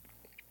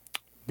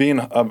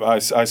being.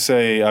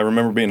 I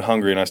remember being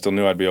hungry and I still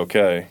knew I'd be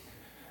okay.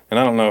 And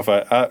I don't know if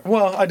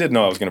I did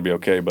know I was going to be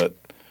okay, but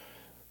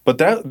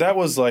that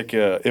was like,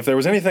 if there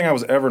was anything I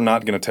was ever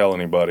not going to tell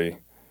anybody,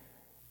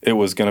 it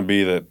was going to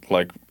be that,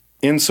 like,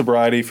 in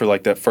sobriety for,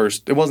 like, that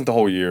first, it wasn't the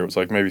whole year, it was,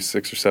 like, maybe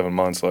 6 or 7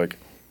 months, like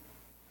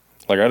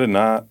I did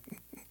not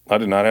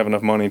have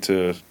enough money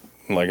to,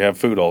 like, have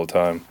food all the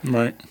time.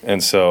 Right.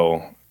 And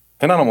so,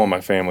 and I don't want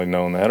my family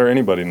knowing that or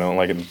anybody knowing,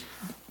 like,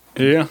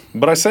 Yeah.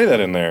 but I say that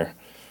in there.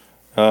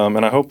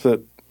 And I hope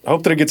that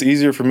it gets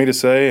easier for me to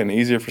say and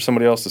easier for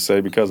somebody else to say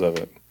because of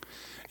it.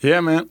 Yeah,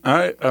 man.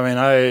 I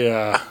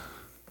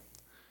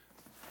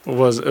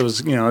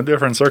was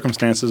different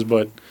circumstances,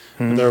 but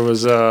there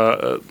was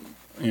there's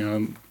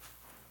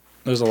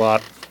a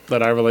lot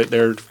that I relate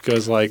there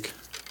because, like,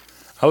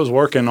 I was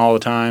working all the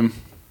time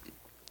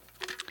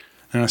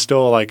and I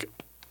still, like,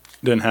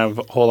 didn't have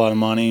a whole lot of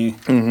money,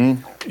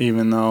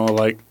 even though,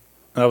 like,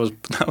 that was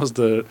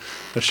the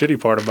shitty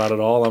part about it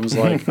all. I was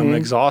like, I'm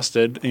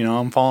exhausted.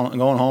 I'm going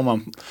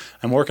home.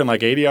 I'm working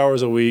like 80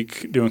 hours a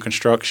week doing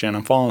construction.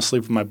 I'm falling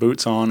asleep with my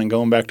boots on and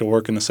going back to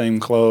work in the same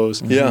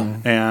clothes. Yeah.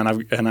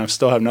 And I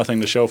still have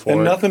nothing to show for it.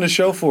 And nothing to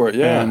show for it.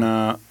 Yeah.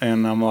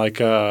 And I'm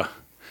like,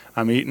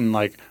 I'm eating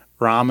like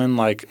ramen,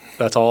 like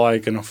that's all I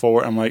can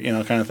afford. I'm like,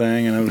 kind of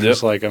thing. And it was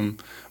just like I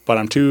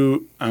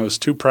was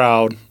too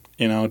proud,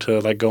 to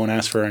like go and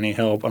ask for any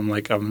help.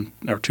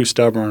 Or too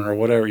stubborn or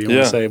whatever you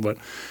want to say, but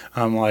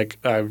I'm like,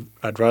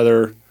 I'd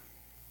rather,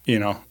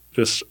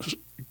 just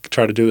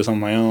try to do this on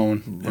my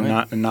own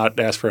and not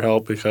ask for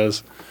help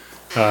because,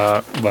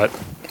 but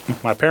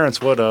my parents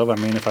would have. I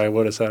mean, if I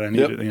would have said I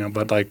needed,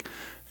 but like,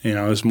 it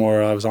was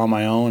more. I was on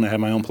my own. I had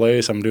my own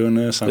place. I'm doing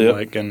this. So it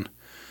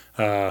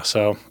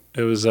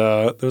was.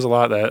 There was a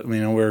lot that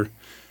we're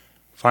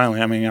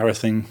finally. I mean,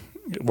 everything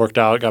worked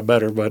out. It got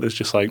better, but it's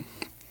just like.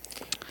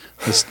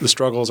 The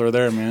struggles are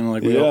there, man.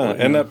 Like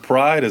and that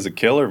pride is a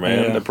killer,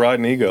 man. Yeah. The pride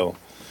and ego,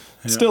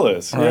 still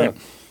is. Right.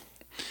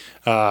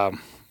 Yeah.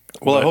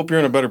 Well, I hope you're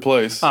in a better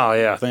place. Oh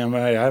yeah, I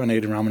haven't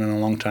eaten ramen in a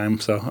long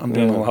time, so I'm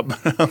doing a lot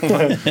better.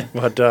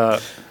 But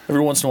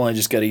every once in a while, I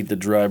just got to eat the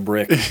dry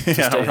brick.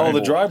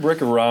 The dry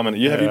brick of ramen.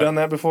 Have you done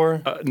that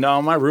before?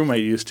 No, my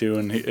roommate used to,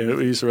 and it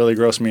used to really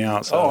gross me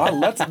out. So.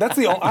 That's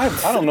the only. I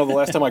don't know the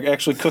last time I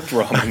actually cooked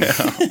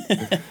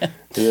ramen.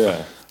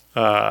 Yeah.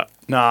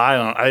 No, I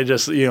don't. I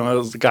just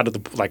it got to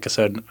the, like I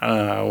said,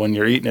 when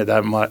you're eating it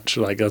that much,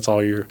 like that's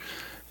all you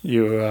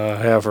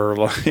have for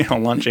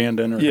lunch and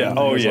dinner. Yeah.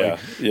 Oh yeah.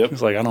 Yep.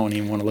 It's like I don't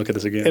even want to look at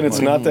this again. And it's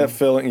not that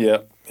filling.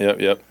 Yep.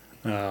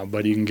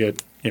 But you can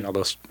get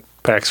those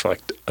packs for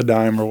like a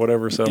dime or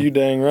whatever. So you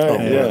dang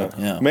right.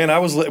 Yeah. Man,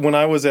 when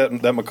I was at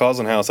that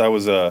McCausland house, I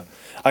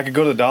could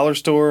go to the dollar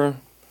store.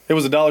 It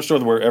was a dollar store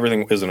where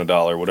everything isn't a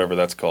dollar, whatever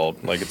that's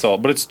called. Like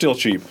but it's still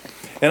cheap.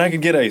 And I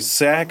could get a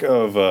sack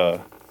of.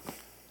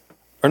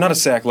 Or not a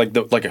sack, like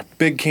a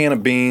big can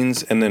of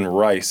beans and then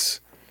rice,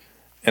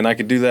 and I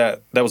could do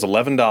that. That was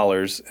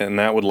 $11, and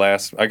that would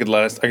last. I could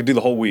do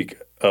the whole week.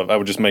 I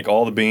would just make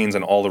all the beans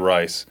and all the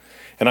rice,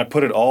 and I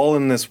put it all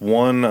in this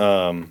one.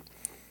 I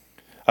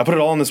put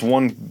it all in this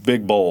one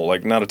big bowl,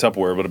 like not a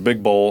Tupperware, but a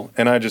big bowl,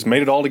 and I just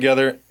made it all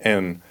together.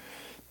 And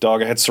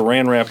I had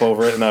Saran wrap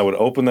over it, and I would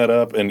open that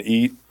up and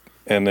eat,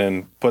 and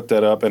then put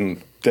that up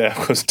and.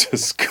 That was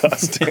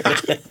disgusting.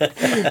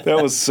 That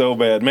was so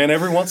bad. Man,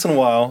 every once in a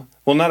while,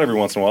 well, not every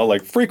once in a while,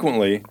 like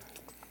frequently,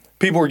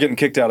 people were getting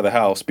kicked out of the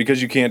house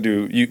because you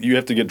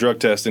have to get drug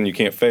tested and you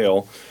can't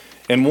fail.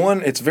 And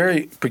it's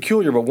very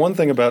peculiar, but one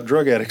thing about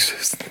drug addicts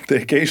is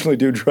they occasionally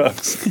do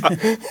drugs.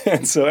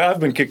 And so I've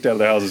been kicked out of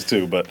the houses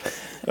too, but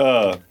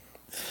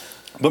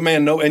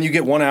man, and you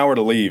get 1 hour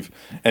to leave,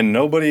 and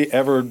nobody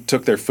ever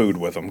took their food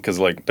with them because,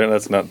 like,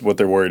 that's not what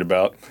they're worried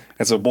about.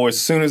 And so, boy, as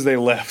soon as they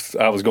left,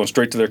 I was going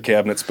straight to their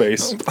cabinet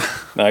space.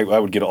 And I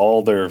would get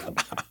all their,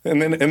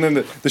 and then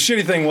the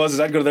shitty thing was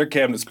I'd go to their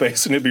cabinet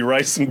space and it'd be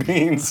rice and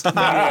beans.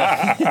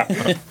 But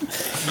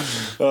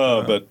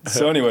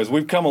so, anyways,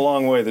 we've come a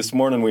long way. This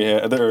morning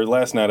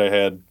last night I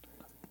had.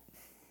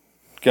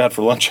 God,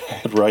 for lunch I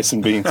had rice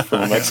and beans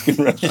from a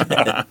Mexican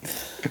restaurant.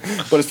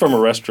 But it's from a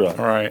restaurant.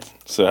 Right.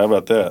 So how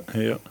about that?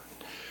 Yeah.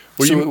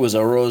 It was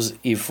arroz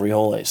y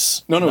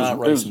frijoles. No, not it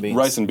was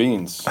rice and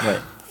beans. Right.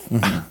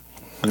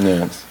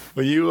 Yeah.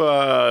 Well,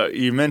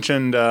 you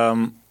mentioned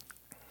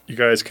you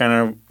guys kind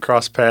of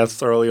crossed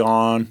paths early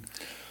on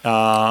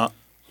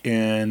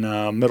in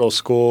middle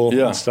school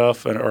and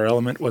stuff, or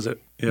was it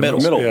Yeah,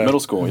 Middle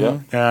school, yeah.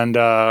 And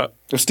It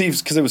was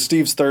Steve's, because it was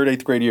Steve's third,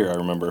 8th grade year, I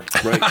remember.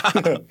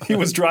 Right. He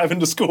was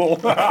driving to school.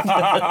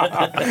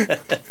 Yeah.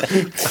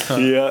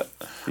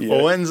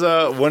 well, when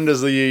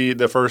does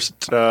the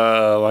first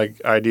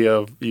like idea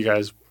of you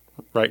guys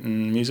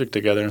writing music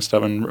together and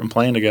stuff and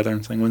playing together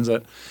and thing? When's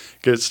that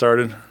get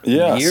started?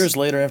 Yeah. Years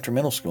later after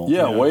middle school.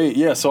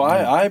 Yeah. So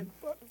I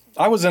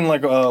was in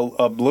like a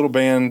little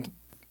band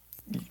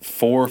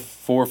 4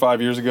 or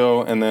 5 years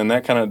ago, and then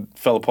that kind of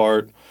fell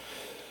apart.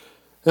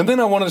 And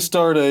then I wanted to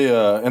start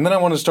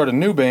a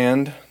new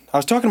band. I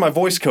was talking to my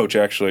voice coach,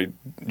 actually,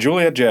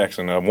 Juliet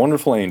Jackson, a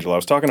wonderful angel. I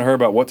was talking to her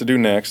about what to do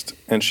next,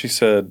 and she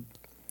said,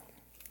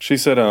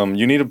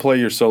 you need to play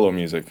your solo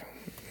music.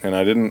 And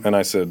I didn't, and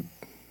I said,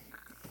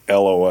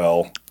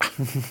 LOL.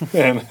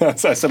 And I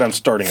said, I'm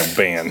starting a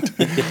band.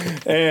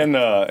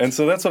 And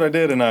so that's what I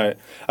did. And I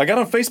got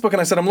on Facebook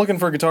and I said, I'm looking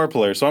for a guitar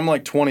player. So I'm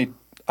like 20,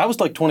 I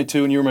was like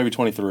 22 and you were maybe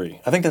 23.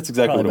 I think that's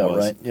exactly Probably what it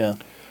was. right, yeah.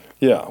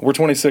 Yeah, we're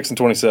 26 and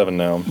 27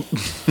 now.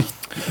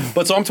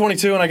 But so I'm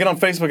 22 and I get on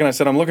Facebook and I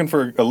said, I'm looking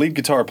for a lead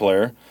guitar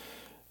player.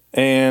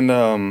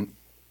 And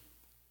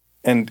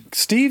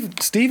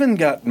Steven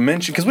got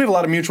mentioned, because we have a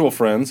lot of mutual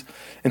friends,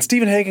 and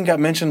Stephen Hagen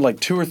got mentioned like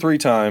 2 or 3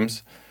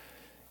 times.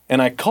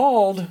 And I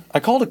called a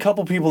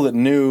couple people that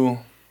knew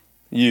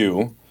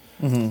you,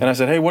 and I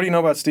said, hey, what do you know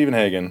about Stephen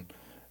Hagen?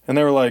 And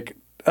they were like,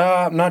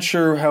 I'm not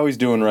sure how he's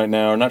doing right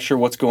now, or not sure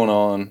what's going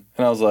on.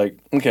 And I was like,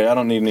 okay, I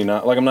don't need any,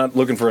 I'm not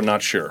looking for a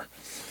not sure.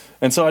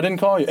 And so I didn't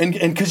call you. And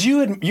because you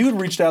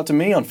had reached out to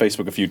me on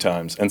Facebook a few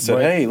times and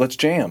said, hey, let's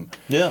jam.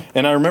 Yeah.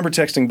 And I remember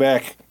texting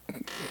back,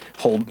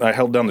 I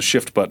held down the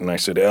shift button, I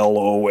said,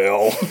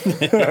 LOL.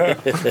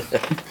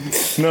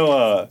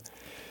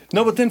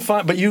 No, but then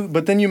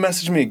you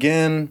messaged me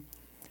again,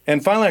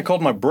 and finally I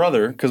called my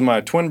brother, because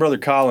my twin brother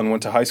Colin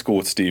went to high school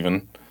with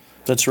Steven.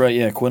 That's right,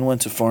 yeah. Quinn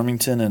went to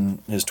Farmington, and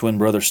his twin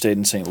brother stayed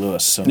in St.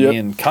 Louis. So Yep. me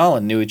and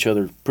Colin knew each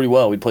other pretty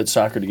well. We played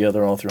soccer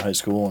together all through high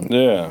school, and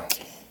Yeah.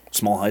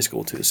 small high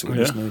school too, so we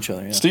just knew each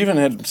other, yeah.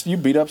 Steven you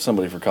beat up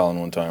somebody for Colin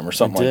one time or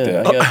something like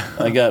did.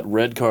 that. I got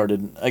red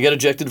carded. I got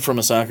ejected from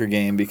a soccer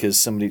game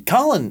because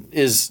Colin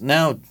is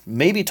now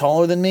maybe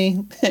taller than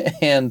me,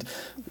 and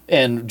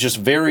just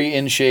very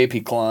in shape. He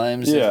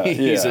climbs. Yeah,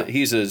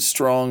 He's a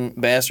strong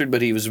bastard,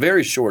 but he was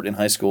very short in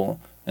high school,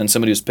 and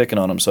somebody was picking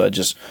on him, so I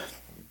just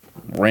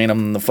ran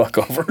him the fuck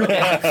over.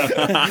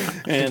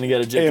 And he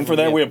got ejected. And for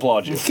that, we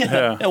applaud you.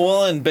 Yeah.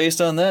 Well, and based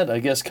on that, I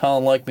guess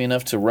Colin liked me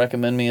enough to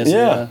recommend me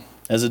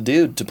as a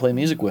dude to play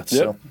music with.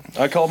 Yep.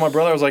 So I called my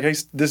brother. I was like, hey,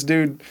 this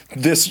dude,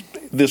 this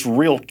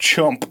real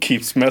chump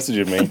keeps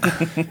messaging me.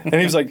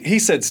 And he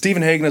said,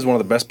 Stephen Hagen is one of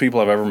the best people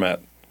I've ever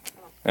met.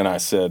 And I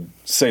said,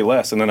 say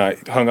less. And then I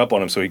hung up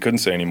on him so he couldn't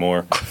say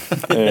anymore.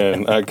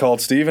 And I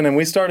called Stephen, and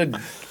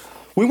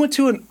we went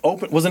to an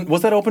open,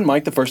 was that open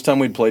mic the first time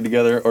we'd played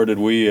together, or did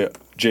we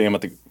jam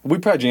we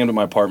probably jammed at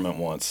my apartment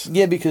once.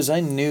 yeah, because I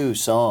knew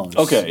songs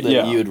Okay, that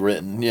yeah. you had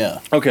written.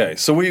 Yeah. Okay,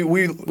 so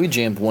We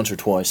jammed once or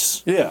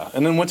twice. yeah,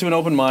 and then went to an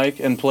open mic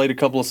and played a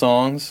couple of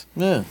songs.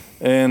 Yeah.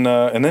 And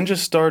then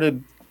just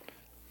started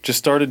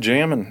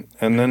jamming.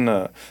 And then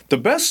the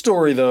best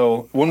story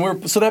though,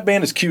 so that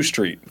band is Q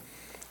Street,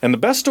 and the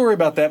best story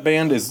about that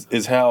band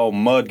is how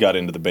Mud got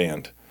into the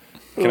band.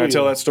 Can I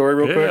tell that story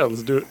real quick? Yeah,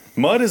 let's do it.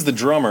 Mud is the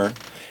drummer,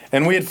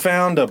 and we had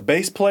found a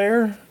bass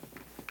player.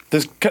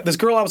 This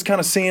girl I was kind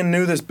of seeing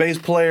knew this bass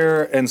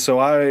player, and so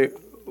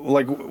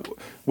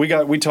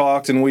we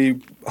talked and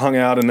we hung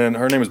out, and then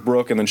her name was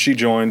Brooke, and then she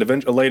joined.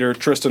 Later,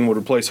 Tristan would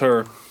replace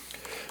her.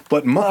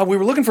 But we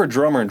were looking for a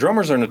drummer, and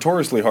drummers are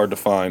notoriously hard to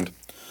find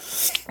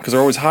because they're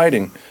always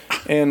hiding.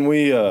 And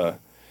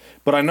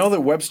but I know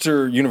that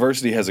Webster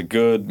University has a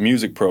good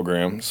music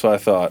program, so I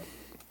thought,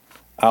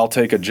 I'll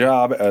take a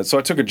job. So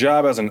I took a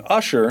job as an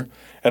usher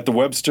at the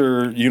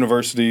Webster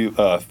University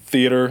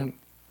theater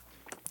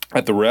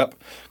at the Rep,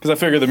 because I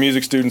figured the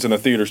music students and the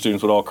theater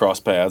students would all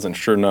cross paths, and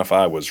sure enough,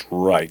 I was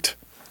right.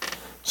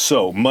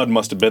 So Mud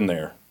must have been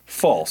there.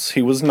 False.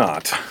 He was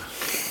not.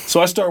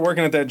 So I started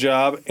working at that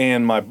job,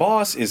 and my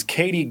boss is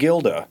Katie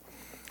Gilda,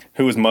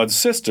 who is Mud's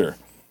sister.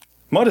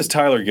 Mud is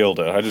Tyler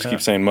Gilda. I just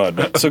keep saying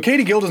Mud. So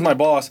Katie Gilda's my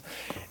boss,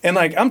 and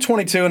I'm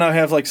 22 and I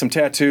have some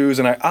tattoos,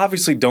 and I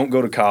obviously don't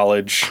go to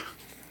college.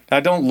 I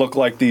don't look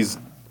like these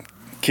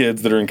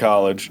kids that are in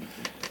college.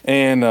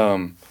 And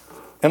on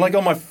my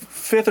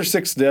 5th or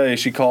 6th day,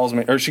 she calls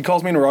me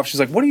in her office. She's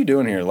like, "What are you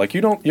doing here?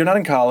 You're not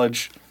in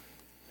college."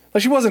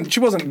 She wasn't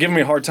giving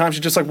me a hard time. She's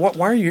just like,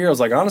 "Why are you here?" I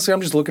was like, "Honestly,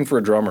 I'm just looking for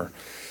a drummer."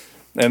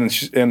 And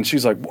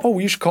she's like, "Oh,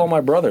 you should call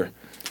my brother."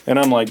 And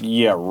I'm like,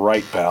 "Yeah,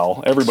 right,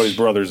 pal. Everybody's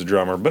brother's a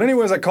drummer." But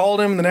anyways, I called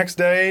him the next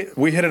day.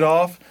 We hit it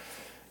off.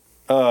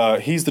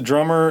 He's the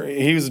drummer.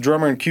 He was the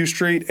drummer in Q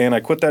Street, and I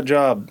quit that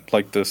job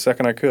the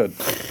second I could.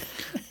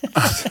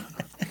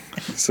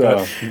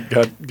 So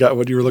Got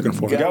what you were looking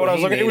for. got what I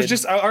was looking. It was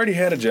just I already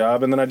had a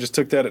job, and then I just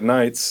took that at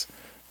nights,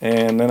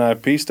 and then I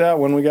pieced out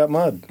when we got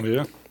Mud.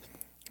 Yeah.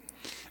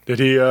 Did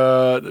he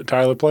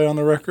Tyler play on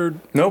the record?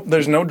 Nope,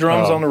 there's no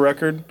drums Oh. on the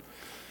record.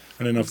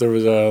 I didn't know if there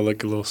was a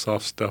little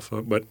soft stuff,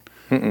 but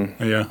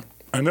yeah.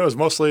 I know it's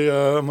mostly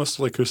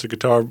acoustic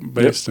guitar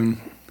based, and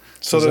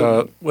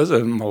So was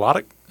it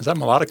melodic? Is that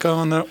melodica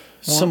on that?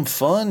 Some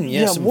fun,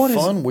 some what is-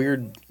 fun,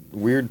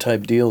 weird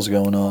type deals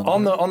going on.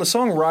 on the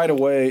song "Right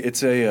Away,"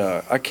 it's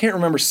a I can't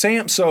remember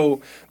Sam.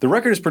 So the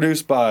record is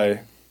produced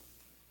by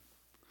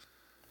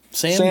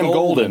Sam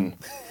Golden.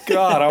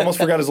 God, I almost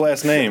forgot his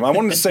last name. I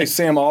wanted to say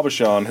Sam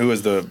Aubuchon, who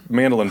is the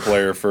mandolin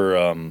player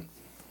for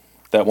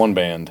that one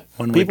band.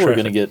 People are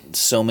going to get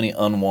so many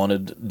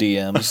unwanted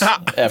DMs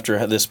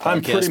after this podcast.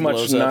 I'm pretty much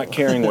blows not up.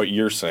 caring what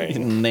you're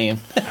saying. Name.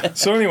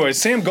 So anyway,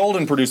 Sam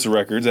Golden produced the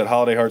records at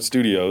Holiday Heart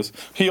Studios.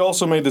 He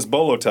also made this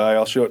bolo tie.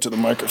 I'll show it to the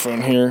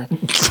microphone here.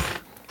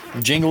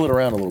 Jingle it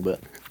around a little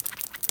bit.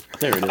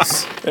 There it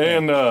is.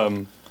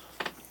 And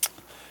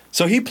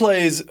so he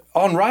plays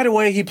on Right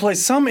Away. He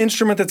plays some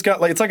instrument that's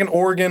got it's like an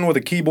organ with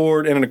a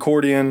keyboard and an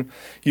accordion.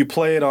 You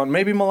play it on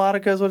maybe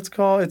melodica is what it's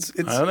called. It's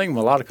I think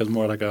melodica is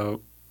more like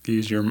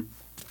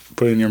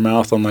put it in your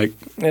mouth on like.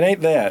 it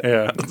ain't that.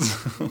 Yeah.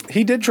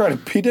 He did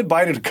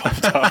bite it a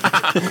couple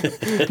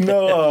times.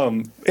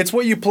 No, it's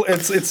what you play.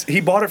 It's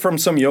he bought it from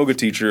some yoga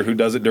teacher who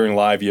does it during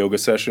live yoga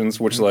sessions,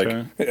 which is like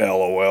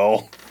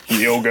LOL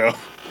yoga.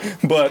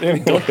 But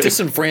anyway, Don't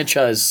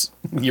disenfranchise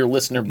your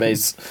listener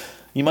base.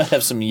 You might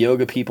have some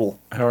yoga people.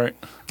 All right.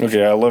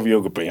 okay, I love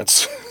yoga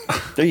pants.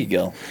 There you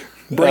go.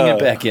 Bring it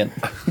back in.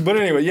 But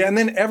anyway, yeah, and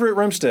then Everett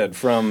Remstead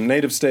from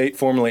Native State,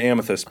 formerly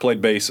Amethyst,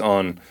 played bass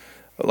on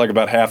like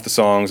about half the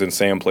songs, and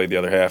Sam played the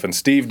other half. And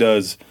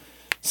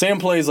Sam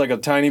plays like a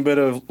tiny bit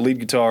of lead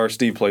guitar.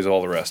 Steve plays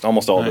all the rest.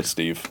 Almost all of it's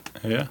Steve.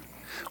 Yeah.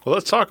 Well,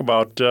 let's talk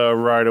about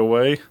Right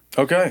Away.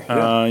 Okay.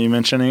 Yeah. You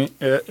mentioning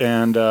it,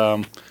 and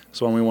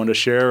it's one we wanted to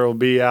share. It'll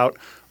be out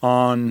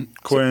on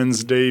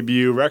Quinn's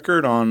debut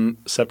record on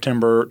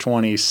September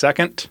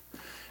 22nd.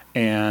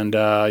 And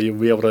you'll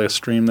be able to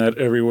stream that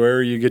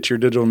everywhere you get your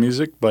digital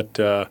music. But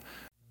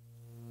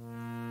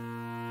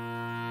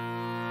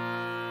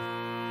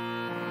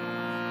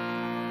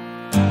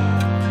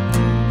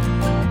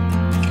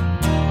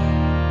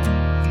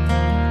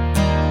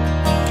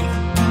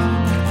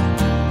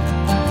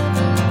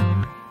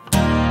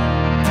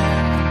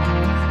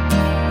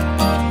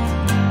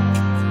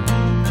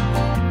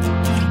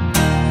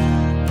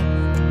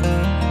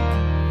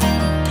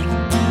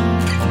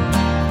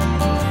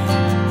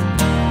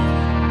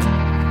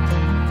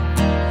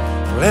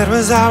It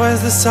was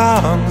always the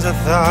songs I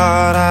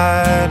thought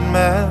I'd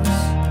miss.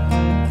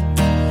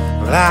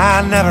 Well,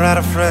 I never had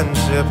a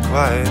friendship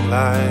quite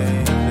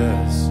like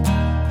this.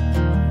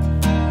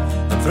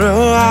 And through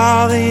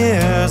all the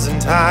years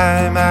and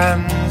time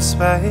and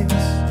space,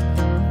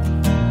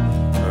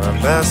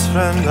 my best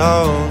friend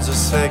holds a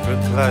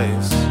sacred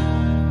place.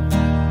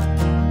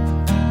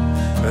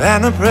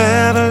 And the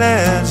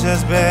privilege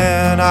has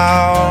been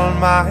all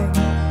mine.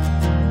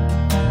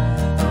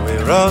 We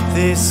wrote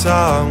these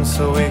songs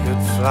so we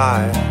could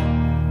fly.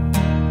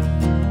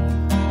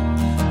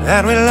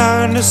 And we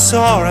learned to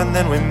soar and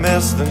then we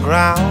missed the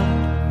ground.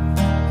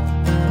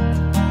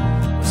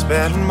 We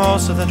spent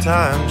most of the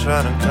time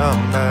trying to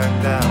come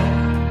back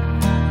down.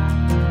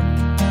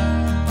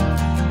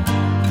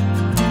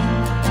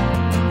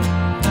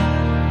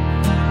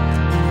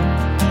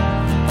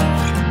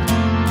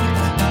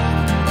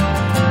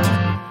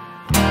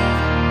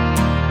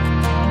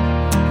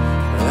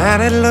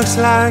 And it looks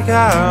like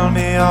I'll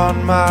be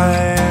on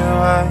my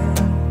way.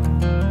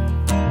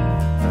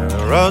 And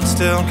the road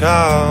still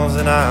calls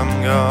and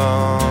I'm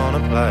gonna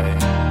play.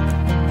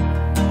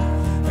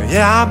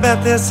 Yeah, I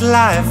bet this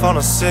life on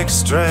a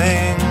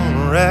 6-string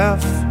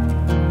riff.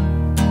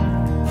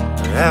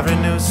 Every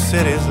new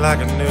city's like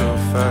a new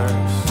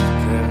first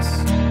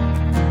kiss.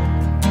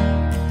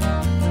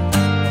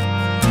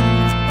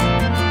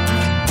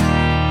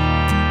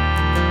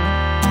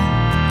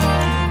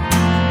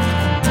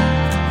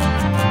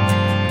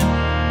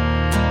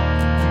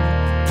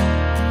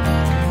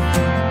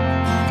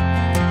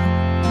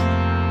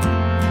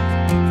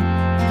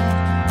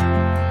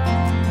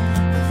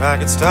 If I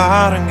could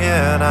start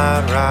again,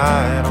 I'd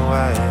ride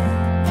away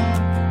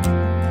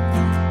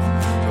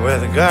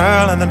with the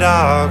girl and the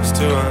dogs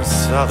to a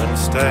southern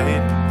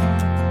state.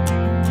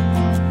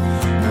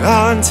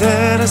 Oh, and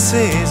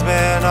Tennessee's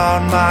been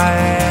on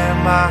my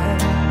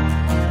mind.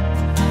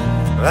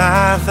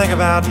 I think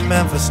about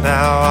Memphis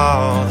now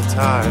all the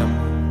time,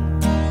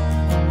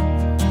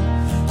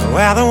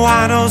 where the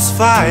winos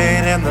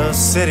fight in the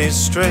city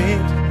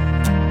street.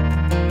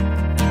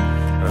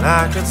 And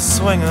I could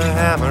swing a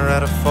hammer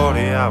at a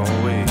 40-hour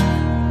week.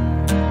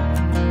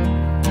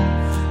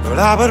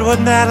 But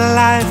wouldn't that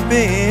life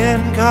be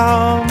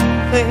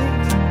incomplete?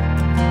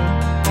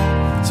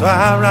 So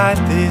I write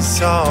these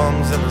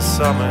songs in the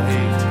summer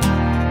heat.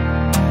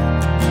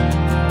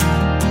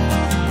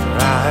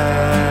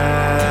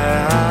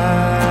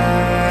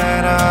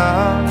 Right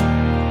on,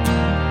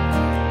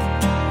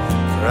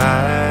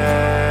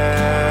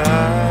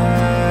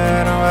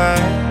 right away.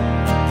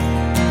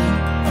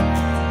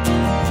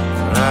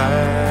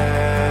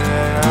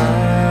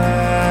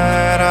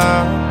 Right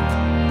on,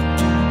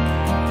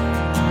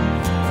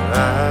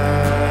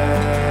 right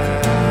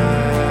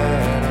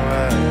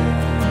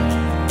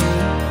away.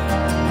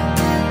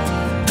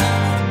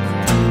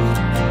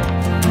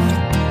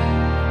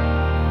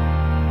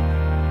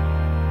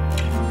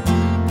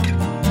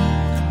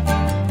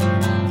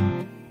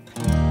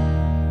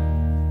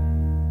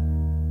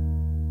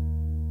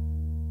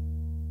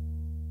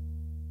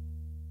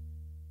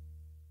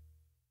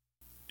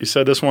 you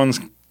said this one's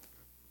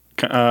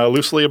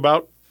loosely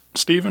about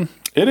Steven?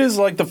 It is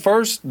like the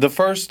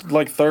first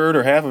like third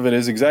or half of it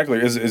is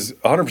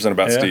 100%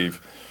 about Yeah.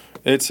 Steve.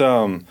 It's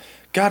God,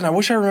 and I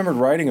wish I remembered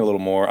writing a little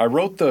more. I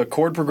wrote the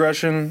chord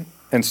progression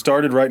and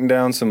started writing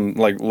down some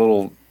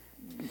little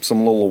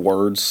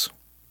words,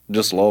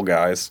 just little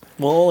guys.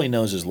 Well, all he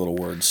knows is little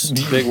words.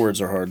 Big words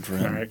are hard for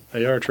him. All right,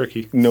 they are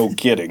tricky. No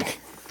kidding.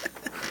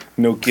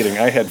 No kidding.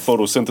 I had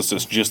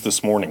photosynthesis just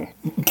this morning.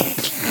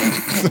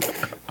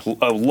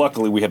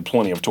 Luckily, we had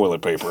plenty of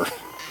toilet paper.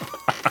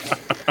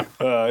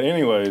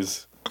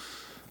 Anyways,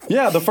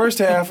 yeah, the first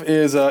half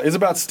is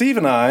about Steve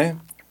and I.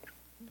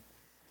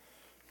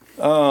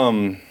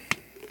 Well,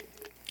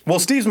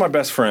 Steve's my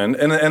best friend,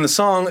 and the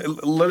song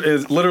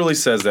literally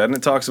says that, and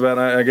it talks about.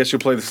 I guess you'll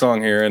play the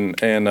song here,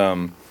 and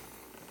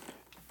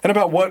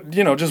about what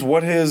just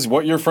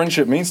what your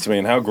friendship means to me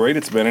and how great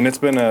it's been, and it's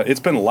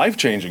been life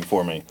changing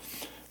for me,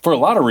 for a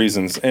lot of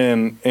reasons,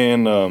 and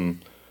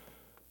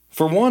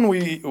for one,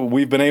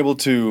 we've been able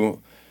to.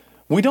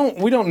 We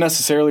don't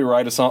necessarily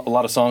write a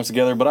lot of songs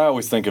together, but I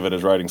always think of it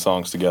as writing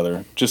songs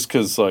together, just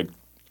because like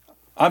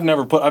I've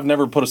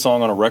never put a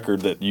song on a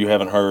record that you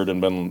haven't heard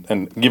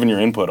and given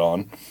your input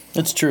on.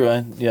 That's true.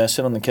 I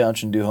sit on the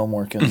couch and do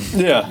homework, and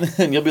Yeah.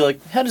 and you'll be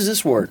like, "How does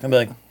this work?" I'll be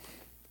like,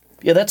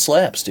 "Yeah, that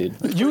slaps, dude."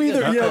 You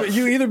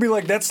either be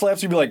like that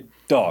slaps, you'd be like,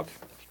 dog,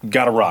 you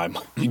gotta rhyme.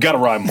 You gotta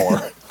rhyme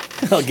more.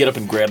 I'll get up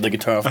and grab the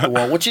guitar off the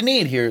wall. What you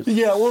need here?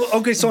 Yeah, well,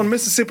 okay, so on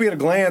Mississippi at a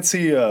Glance,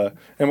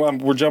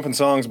 and we're jumping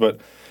songs, but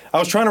I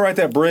was trying to write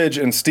that bridge,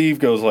 and Steve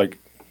goes like,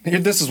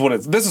 this is what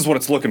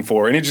it's looking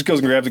for, and he just goes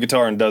and grabs the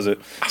guitar and does it.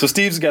 So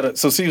Steve's a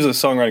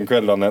songwriting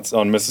credit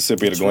on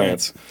Mississippi at a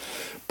Glance.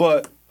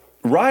 But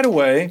Right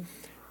Away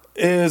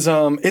is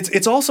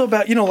it's also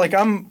about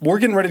we're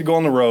getting ready to go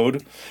on the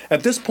road.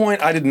 At this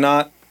point, I did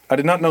not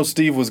know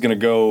Steve was going to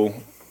go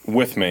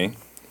with me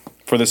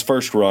for this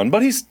first run,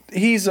 but he's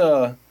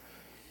not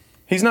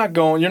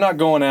going. You're not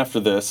going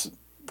after this.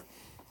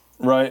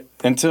 Right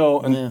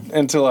until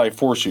I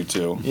force you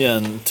to. Yeah,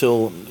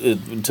 until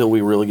we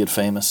really get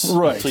famous.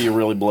 Right. Until you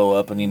really blow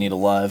up and you need a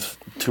live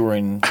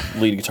touring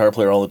lead guitar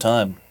player all the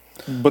time.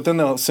 But then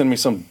they'll send me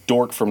some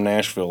dork from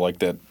Nashville like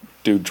that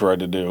dude tried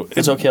to do.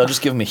 It's okay. I'll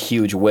just give him a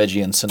huge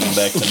wedgie and send him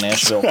back to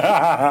Nashville.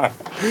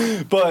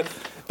 But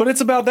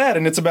it's about that,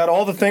 and it's about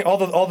all the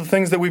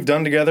things that we've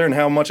done together, and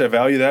how much I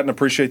value that and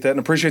appreciate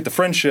the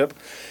friendship.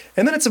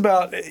 And then it's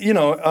about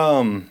the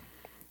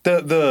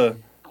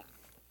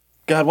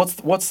God,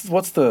 what's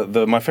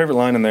the my favorite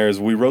line in there is,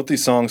 we wrote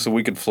these songs so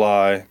we could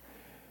fly.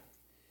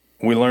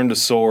 We learned to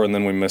soar, and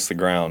then we missed the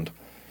ground.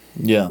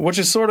 Yeah. Which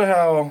is sort of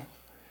how,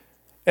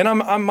 and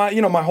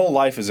my whole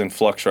life is in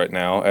flux right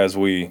now as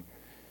I'm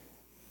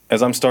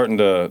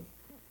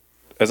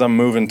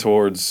moving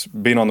towards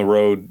being on the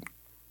road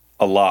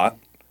a lot.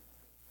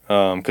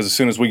 Because as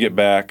soon as we get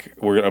back,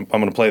 I'm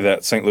going to play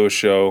that St. Louis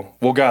show.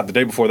 Well, God, the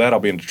day before that I'll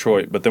be in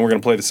Detroit, but then we're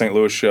going to play the St.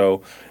 Louis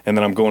show, and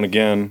then I'm going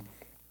again.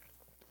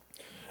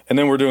 And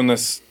then we're doing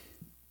this.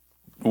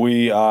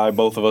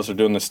 Both of us are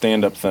doing the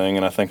stand-up thing,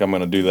 and I think I'm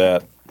going to do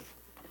that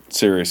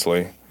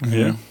seriously.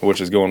 Yeah,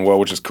 which is going well,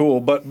 which is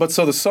cool. But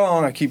so the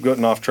song, I keep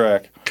getting off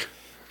track.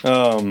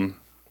 Yeah,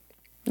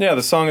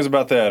 the song is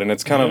about that, and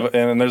it's kind of,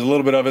 and there's a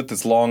little bit of it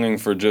that's longing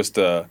for just,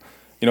 if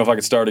I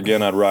could start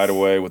again, I'd ride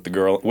away with a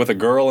girl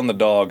and the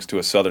dogs to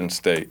a southern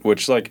state.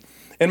 Which, like,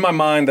 in my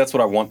mind, that's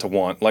what I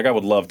want. Like, I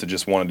would love to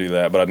just want to do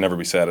that, but I'd never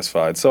be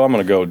satisfied. So I'm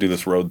going to go do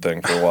this road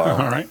thing for a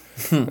while. All right.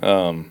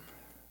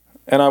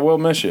 And I will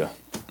miss you.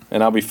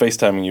 And I'll be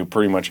FaceTiming you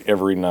pretty much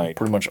every night.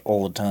 Pretty much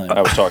all the time.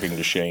 I was talking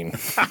to Shane.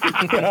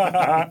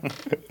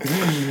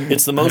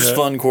 It's the most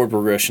fun chord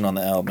progression on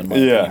the album, in my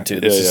opinion, too.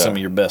 This is some of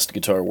your best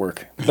guitar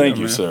work. Thank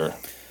you, sir.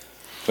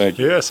 Thank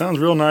you. Yeah, it sounds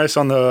real nice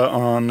on the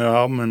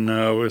album, and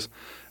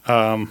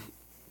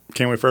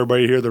can't wait for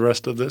everybody to hear the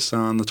rest of this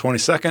on the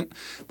 22nd.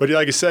 But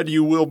like I said,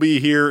 you will be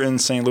here in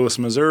St. Louis,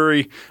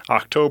 Missouri,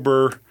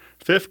 October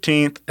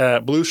 15th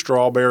at Blue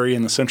Strawberry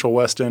in the Central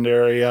West End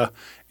area,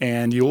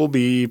 and you will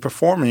be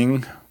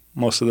performing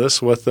most of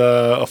this with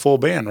a full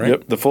band, right?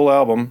 Yep, the full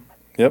album.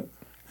 Yep.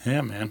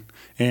 Yeah, man.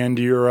 And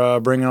you're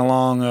bringing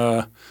along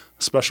a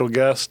special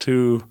guest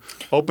to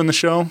open the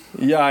show?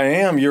 Yeah, I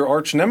am. Your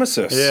arch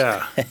nemesis.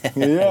 Yeah.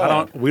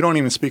 Yeah. We don't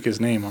even speak his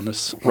name on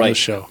this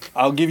show.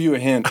 I'll give you a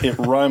hint. It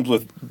rhymes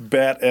with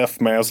Bat F.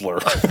 Masler.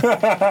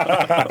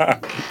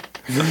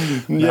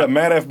 Yeah,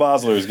 Matt F.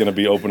 Bosler is going to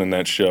be opening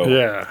that show.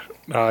 Yeah.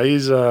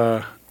 He's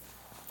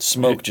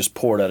Smoke just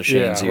poured out of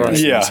Shane's ears. Right.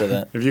 Yeah. Say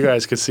that. If you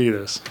guys could see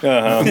this.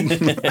 Yeah.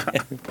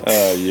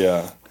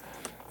 Yeah.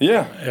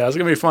 Yeah, it's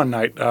gonna be a fun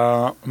night.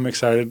 I'm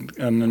excited.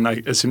 And then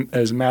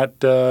is Matt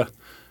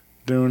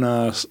doing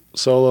a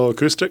solo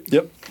acoustic?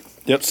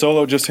 Yep.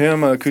 Solo, just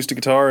him, acoustic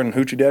guitar, and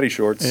hoochie daddy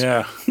shorts.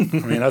 Yeah. I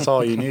mean, that's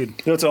all you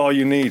need. That's all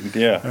you need.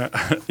 Yeah.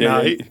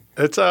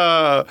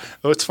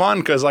 It's fun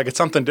because it's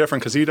something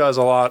different because he does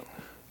a lot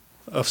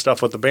of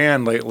stuff with the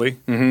band lately,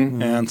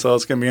 and so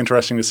it's gonna be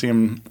interesting to see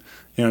him,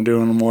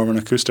 doing more of an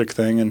acoustic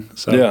thing. And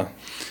so yeah.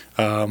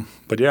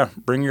 But yeah,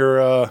 bring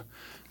your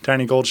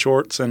tiny gold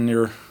shorts and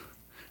your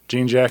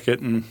jean jacket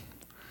and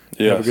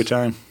Yes. have a good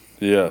time.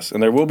 Yes,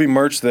 and there will be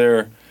merch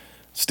there.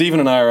 Steven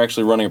and I are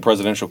actually running a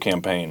presidential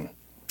campaign.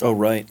 Oh,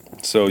 right.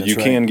 So That's you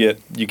can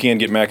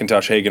get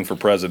Macintosh Hagen for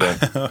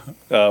president.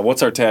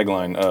 What's our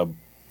tagline?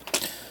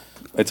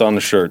 It's on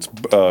the shirts.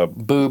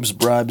 Boobs,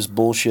 bribes,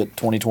 bullshit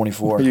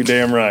 2024. You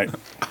damn right.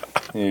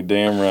 You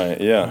damn right.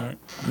 Yeah.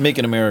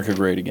 Making America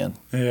great again.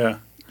 Yeah.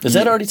 Is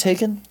that already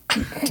taken?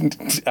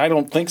 I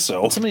don't think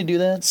so. Did somebody do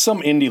that?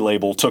 Some indie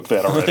label took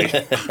that already.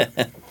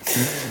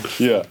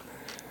 Yeah.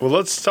 Well,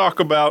 let's talk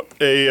about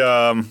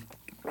a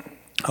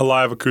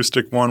live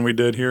acoustic one we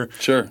did here.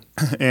 Sure.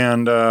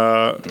 And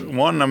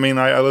one, I mean,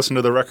 I listened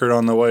to the record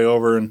on the way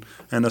over, and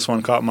this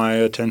one caught my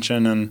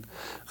attention. And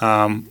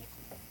I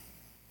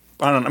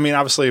mean,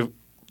 obviously,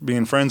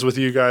 being friends with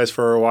you guys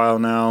for a while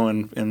now,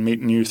 and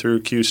meeting you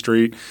through Q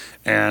Street,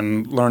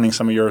 and learning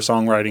some of your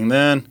songwriting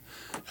then,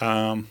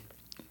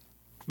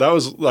 that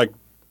was like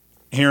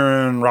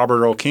hearing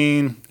Robert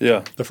O'Keefe.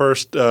 Yeah. The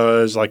first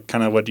is like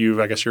kind of what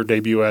I guess your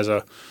debut as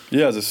a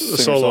as a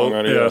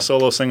singer-songwriter.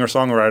 solo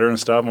singer-songwriter and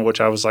stuff, in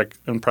which I was like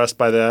impressed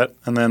by that.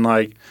 And then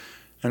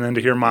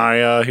to hear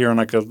my hearing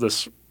like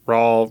this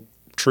raw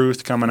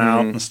truth coming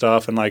out and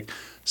stuff, and like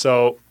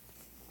so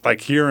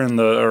like hearing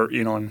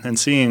and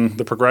seeing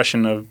the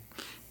progression of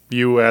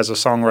you as a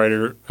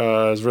songwriter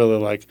is really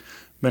like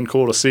been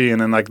cool to see.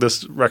 And then like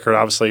this record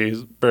obviously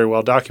is very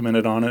well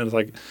documented on it. It's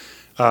like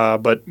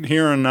but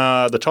hearing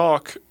the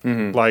talk,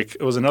 like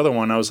it was another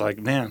one. I was like,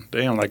 man,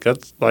 damn, like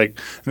that's like,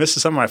 and this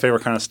is some of my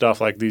favorite kind of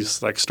stuff, like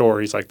these like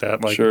stories like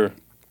that. Like, sure,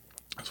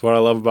 that's what I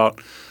love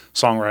about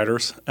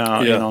songwriters,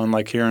 and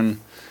like hearing.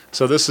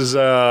 So this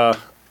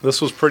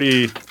was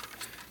pretty,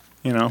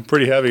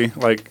 pretty heavy.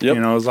 Like,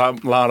 there's a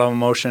lot of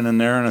emotion in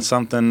there, and it's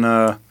something,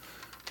 I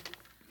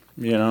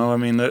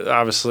mean,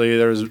 obviously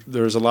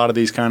there's a lot of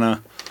these kind of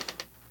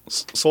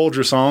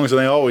soldier songs, and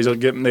they always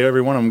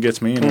every one of them gets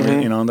me,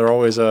 and they're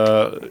always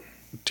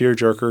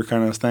tearjerker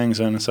kind of things.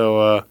 And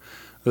so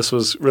this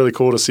was really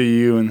cool to see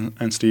you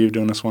and Steve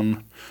doing this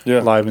one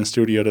live in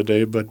studio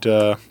today. But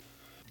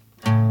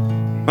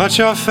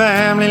your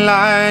family,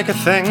 like, I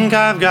think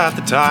I've got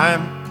the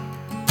time.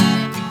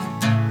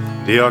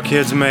 Do your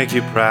kids make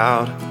you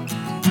proud,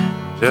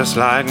 just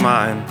like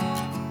mine?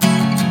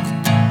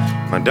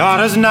 My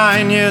daughter's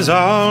 9 years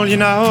old, you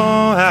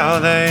know how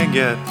they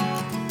get.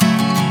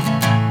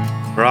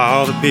 For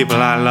all the people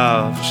I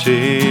love,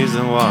 she's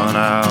the one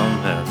I'll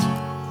miss.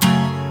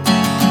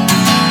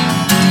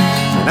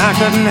 And I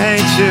couldn't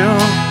hate you,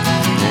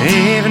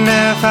 even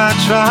if I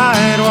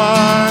tried.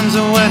 One's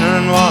a winner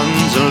and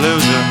one's a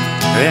loser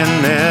in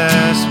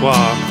this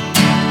war.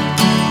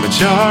 But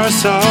you're a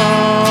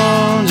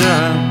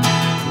soldier,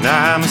 and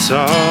I'm a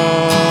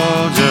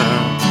soldier.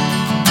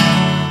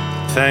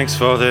 Thanks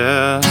for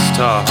this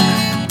talk.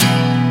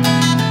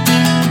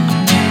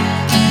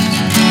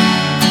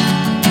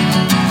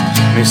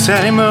 He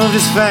said he moved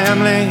his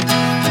family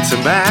to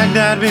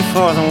Baghdad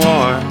before the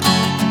war.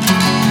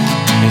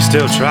 He's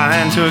still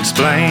trying to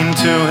explain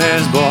to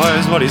his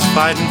boys what he's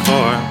fighting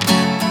for.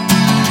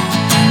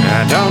 And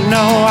I don't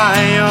know why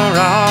you're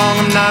wrong,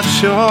 I'm not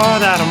sure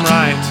that I'm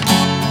right.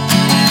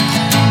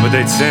 But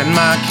they'd send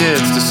my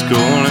kids to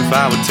school if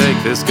I would take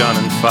this gun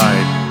and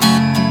fight.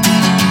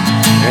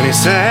 And he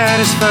said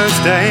his first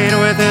date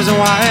with his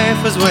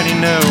wife was when he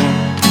knew.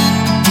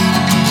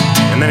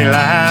 And then he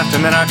laughed,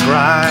 and then I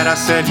cried. I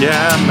said,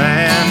 yeah,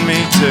 man, me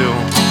too.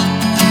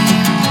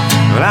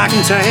 Well, I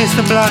can taste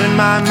the blood in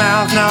my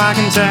mouth. Now I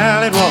can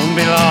tell it won't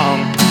be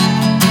long.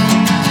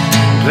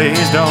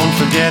 Please don't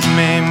forget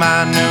me,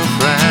 my new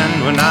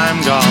friend, when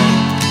I'm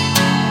gone.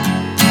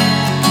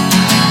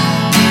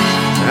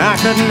 I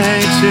couldn't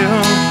hate you,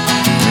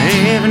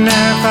 even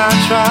if I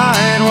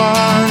tried.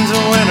 One's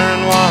a winner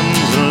and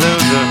one's a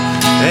loser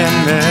in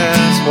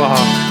this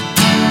war.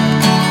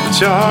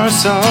 You're a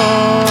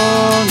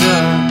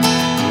soldier,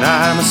 and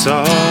I'm a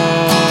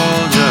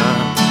soldier.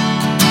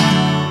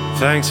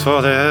 Thanks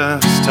for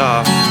this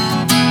talk.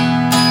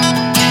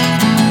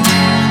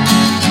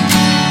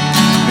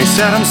 He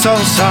said, I'm so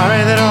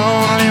sorry that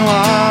only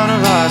one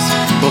of us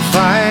will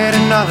fight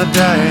another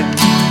day.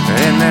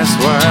 In this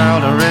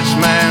world of rich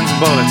man's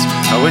bullets,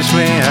 I wish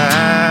we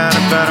had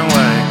a better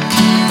way.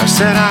 I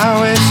said,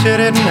 I wish you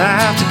didn't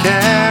have to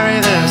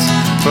carry this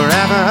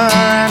forever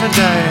and a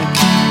day.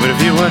 But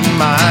if you wouldn't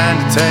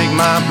mind to take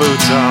my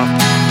boots off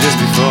just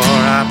before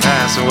I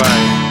pass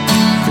away.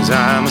 'Cause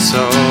I'm a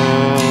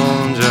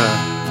soldier,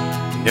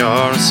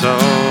 you're a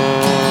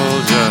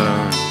soldier,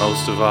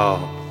 most of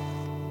all.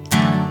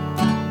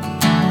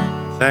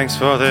 Thanks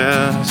for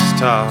this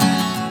talk.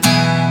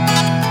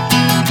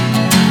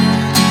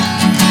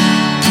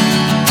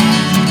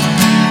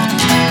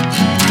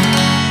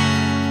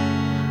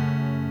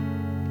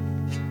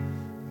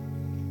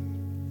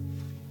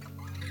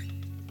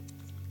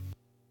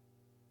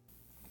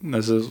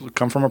 Does this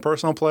come from a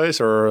personal place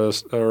or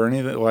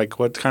anything? Like,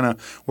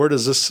 where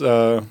does this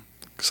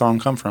song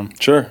come from?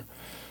 Sure.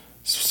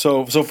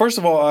 So first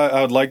of all,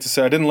 I would like to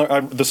say I didn't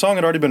learn. The song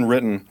had already been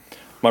written.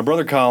 My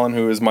brother Colin,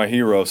 who is my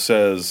hero,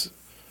 says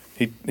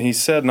he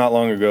said not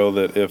long ago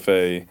that if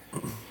a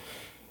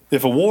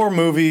war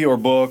movie or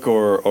book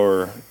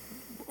or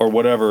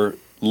whatever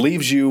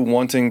leaves you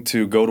wanting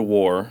to go to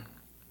war,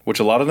 which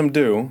a lot of them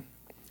do,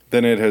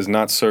 then it has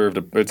not served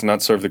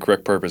the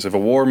correct purpose. If a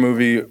war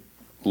movie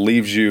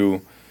leaves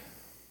you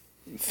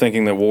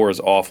thinking that war is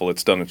awful,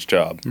 it's done its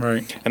job.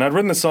 Right. And I'd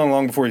written this song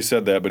long before he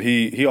said that, but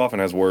he often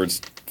has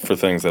words for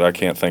things that I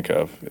can't think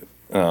of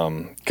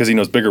because he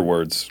knows bigger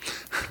words.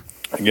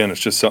 Again,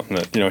 it's just something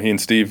that he and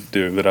Steve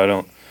do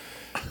that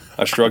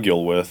I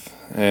struggle with.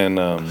 And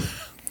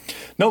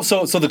no,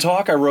 so the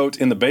talk I wrote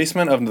in the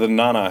basement of the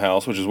Nana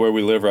house, which is where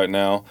we live right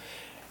now.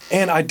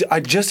 And I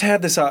just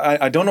had this.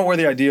 I don't know where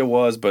the idea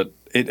was, but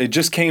it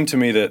just came to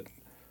me that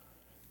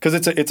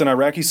because it's an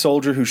Iraqi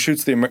soldier who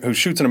shoots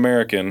an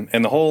American,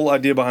 and the whole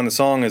idea behind the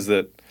song is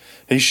that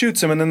he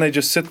shoots him, and then they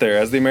just sit there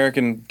as the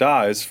American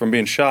dies from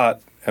being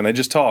shot, and they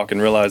just talk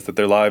and realize that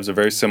their lives are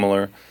very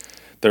similar.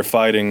 They're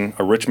fighting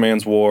a rich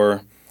man's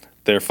war.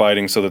 They're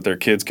fighting so that their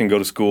kids can go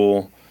to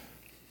school.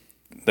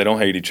 They don't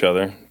hate each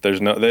other.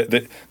 There's no,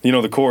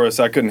 the chorus.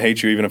 I couldn't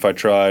hate you even if I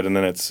tried. And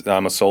then it's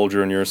I'm a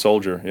soldier and you're a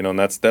soldier. And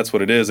that's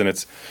what it is. And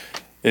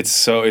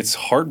it's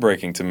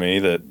heartbreaking to me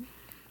that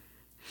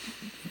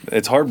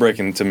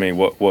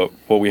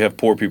what we have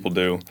poor people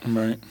do.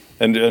 Right.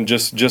 And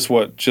just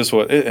what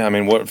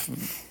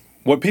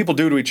people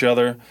do to each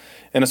other.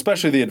 And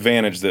especially the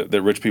advantage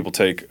that rich people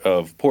take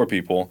of poor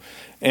people.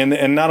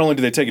 And not only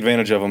do they take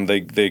advantage of them,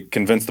 they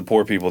convince the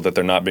poor people that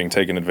they're not being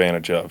taken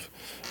advantage of,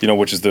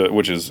 which is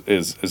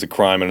a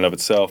crime in and of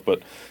itself.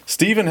 But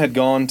Stephen had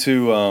gone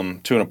to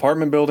an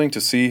apartment building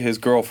to see his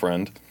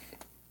girlfriend.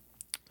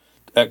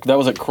 That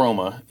was at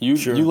Chroma.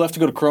 You left to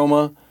go to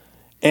Chroma,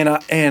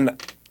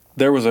 and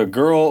there was a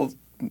girl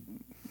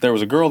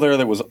there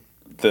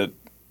that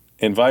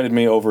invited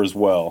me over as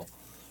well.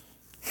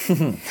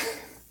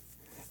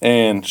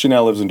 And she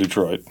now lives in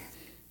Detroit.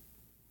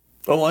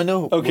 Oh, I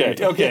know. Okay.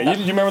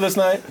 You remember this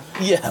night?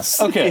 Yes.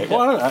 Okay.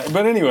 Well,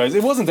 but anyways,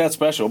 it wasn't that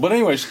special. But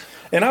anyways,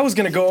 and I was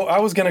gonna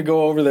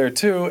go over there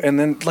too. And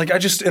then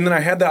I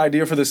had the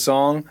idea for this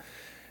song,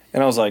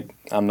 and I was like,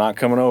 I'm not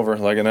coming over.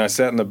 And then I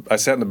sat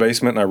in the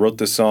basement and I wrote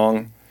this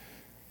song,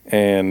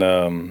 and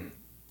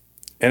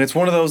it's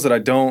one of those that I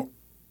don't.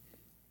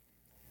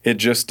 It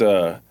just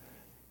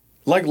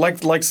like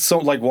Walk Like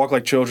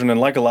Children, and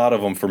like a lot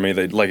of them for me,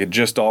 it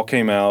just all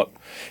came out.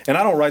 And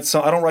I don't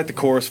write the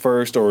chorus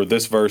first or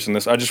this verse and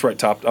this. I just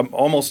write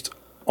almost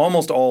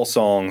all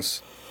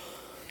songs.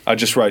 I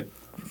just write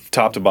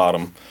top to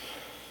bottom.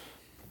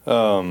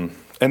 And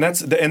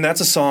that's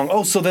a song.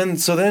 Oh, so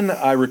then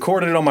I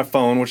recorded it on my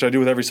phone, which I do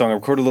with every song. I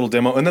record a little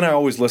demo, and then I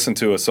always listen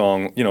to a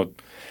song.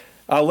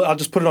 I'll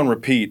just put it on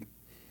repeat,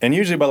 and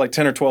usually by like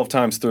 10 or 12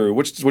 times through,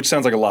 which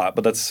sounds like a lot,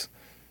 but that's.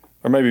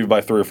 Or maybe by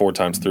 3 or 4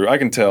 times through, I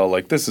can tell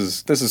this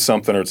is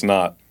something or it's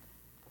not.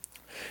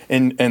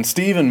 And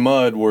Steve and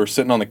Mud were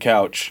sitting on the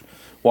couch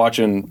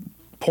watching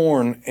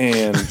porn,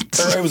 and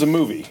it was a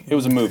movie. It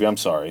was a movie. I'm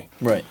sorry.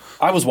 Right.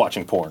 I was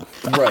watching porn.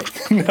 Right.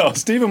 No,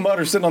 Steve and Mud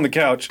are sitting on the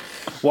couch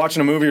watching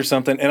a movie or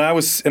something, and I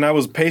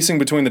was pacing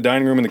between the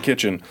dining room and the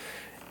kitchen.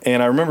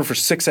 And I remember for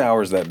 6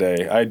 hours that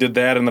day, I did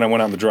that, and then I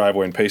went out in the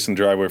driveway and paced in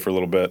the driveway for a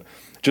little bit,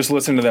 just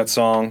listening to that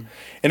song.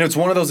 And it's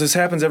one of those. This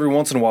happens every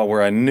once in a while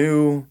where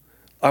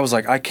I was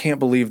like, I can't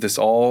believe this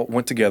all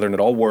went together and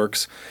it all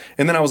works.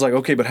 And then I was like,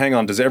 okay, but hang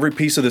on, does every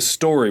piece of this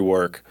story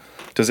work?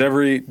 Does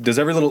every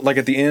little,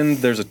 at the end,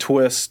 there's a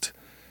twist.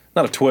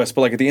 Not a twist,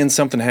 but at the end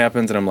something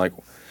happens, and I'm like,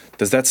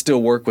 does that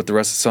still work with the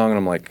rest of the song? And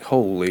I'm like,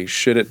 holy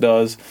shit, it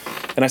does.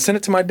 And I sent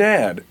it to my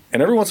dad.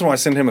 And every once in a while I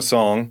send him a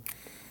song,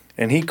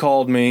 and he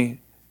called me.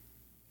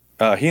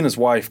 He and his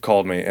wife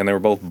called me, and they were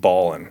both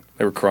bawling.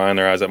 They were crying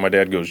their eyes out. My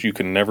dad goes, you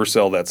can never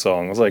sell that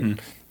song. I was like,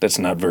 that's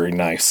not very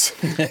nice.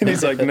 And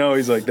he's like,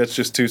 no, that's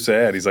just too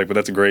sad. He's like, but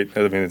that's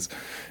it's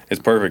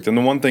perfect. And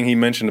the one thing he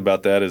mentioned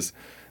about that is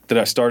that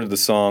I started the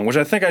song, which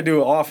I think I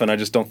do often, I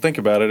just don't think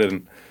about it,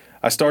 and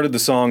I started the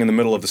song in the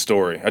middle of the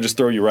story. I just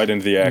throw you right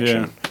into the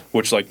action,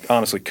 which,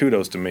 honestly,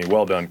 kudos to me.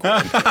 Well done,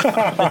 Quinn.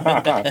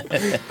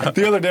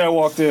 The other day I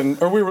walked in,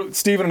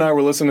 Steven and I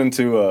were listening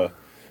to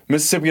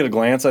Mississippi at a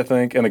Glance, I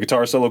think, and the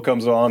guitar solo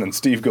comes on, and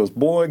Steve goes,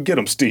 boy, get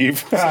him,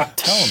 Steve. Tell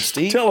him,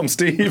 Steve. Tell him,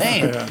 Steve.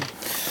 Damn.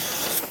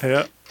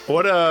 Yeah.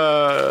 What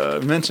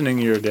mentioning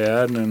your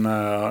dad and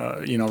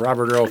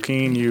Robert Earl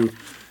Keen, you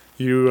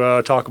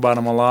talk about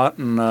him a lot,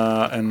 and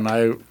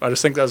I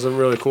just think that's a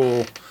really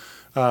cool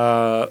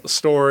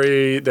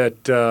story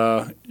that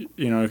kind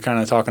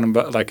of talking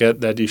about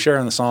that you share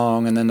in the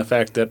song, and then the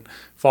fact that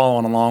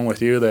following along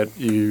with you that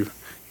you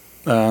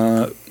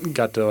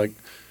got to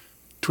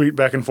tweet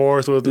back and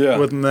forth with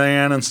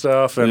Nan and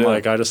stuff, and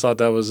I just thought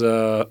that was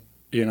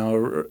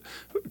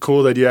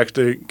cool that you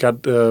actually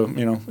got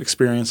to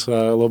experience a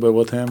little bit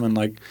with him,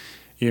 and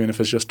even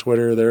if it's just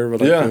Twitter there, but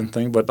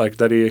thing, but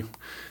that he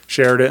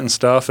shared it and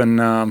stuff,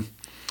 and and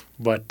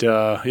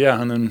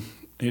then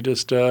he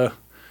just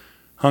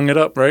hung it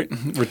up, right?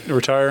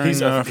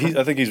 Retiring.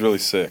 I think he's really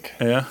sick.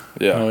 Yeah.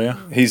 Yeah. Oh yeah.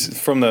 He's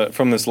from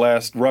this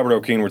last Robert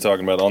O'Keen we're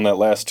talking about on that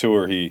last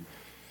tour. He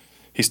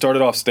he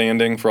started off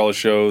standing for all his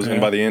shows,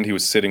 and by the end he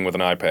was sitting with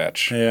an eye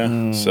patch.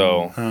 Yeah.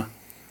 So,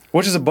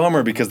 which is a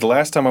bummer because the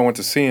last time I went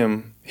to see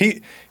him,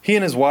 he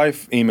and his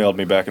wife emailed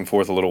me back and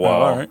forth a little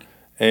while, all right.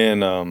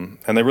 and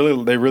they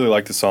really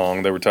liked the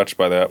song. They were touched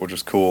by that, which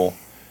was cool.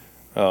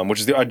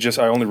 Which is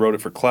I only wrote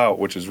it for clout,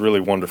 which is really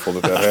wonderful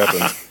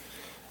that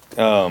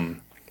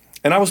happened.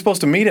 And I was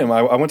supposed to meet him.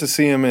 I went to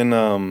see him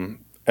in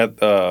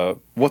at Off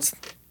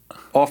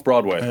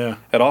Broadway. Yeah.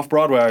 At Off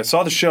Broadway, I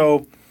saw the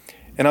show,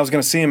 and I was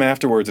going to see him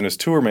afterwards. And his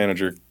tour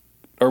manager,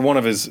 or one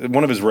of his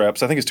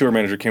reps, I think his tour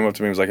manager came up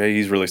to me and was like, "Hey,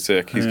 he's really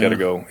sick. He's got to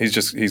go.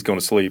 He's going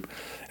to sleep."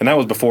 And that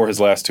was before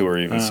his last tour,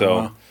 even.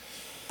 So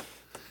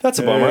that's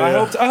a bummer.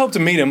 Yeah. I hope to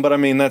meet him, but I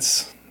mean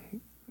that's.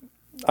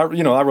 I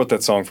wrote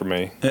that song for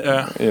me,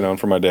 and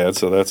for my dad,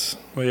 so that's...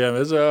 Well, yeah,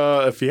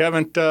 if you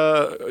haven't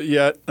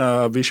yet,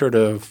 be sure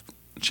to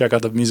check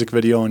out the music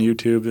video on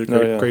YouTube.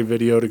 Great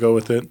video to go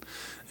with it.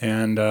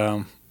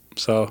 And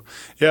so,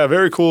 yeah,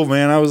 very cool,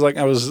 man.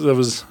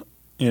 It's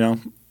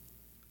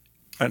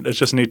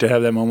just neat to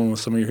have that moment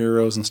with some of your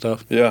heroes and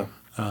stuff. Yeah.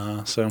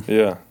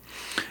 Yeah.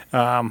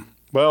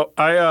 Well,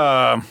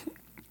 I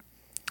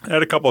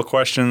had a couple of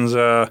questions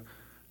to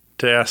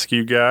ask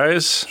you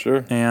guys.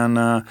 Sure. And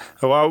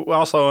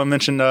also I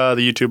mentioned the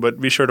YouTube, but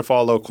be sure to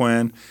follow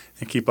Quinn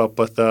and keep up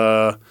with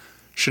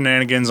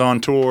shenanigans on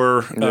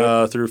tour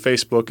through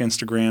Facebook,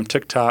 Instagram,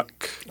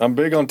 TikTok. I'm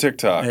big on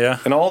TikTok. Yeah.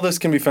 And all this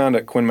can be found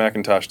at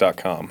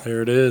quinnmcintosh.com.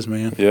 There it is,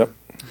 man. Yep.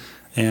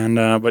 And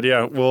but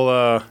yeah,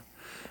 we'll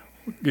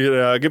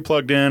get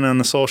plugged in on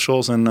the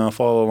socials and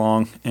follow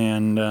along.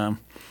 And all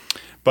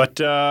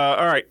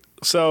right.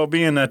 So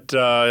being that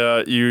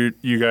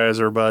you guys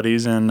are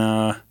buddies and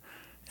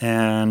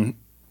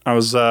I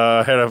was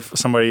had a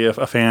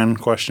fan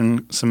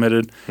question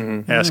submitted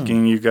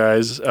asking you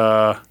guys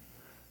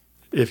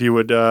if you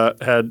would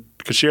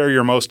could share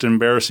your most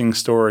embarrassing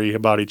story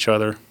about each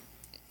other.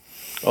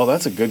 Oh,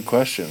 that's a good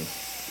question.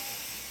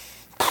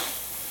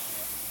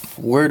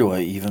 Where do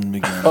I even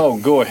begin? Oh,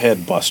 go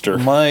ahead, Buster.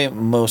 My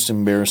most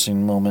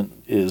embarrassing moment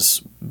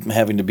is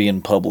having to be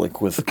in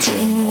public with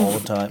Jim all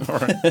the time.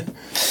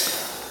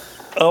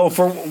 Oh,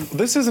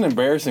 this isn't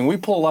embarrassing. We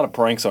pull a lot of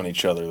pranks on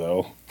each other,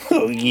 though.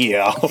 Oh,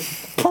 yeah.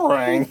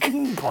 Prank.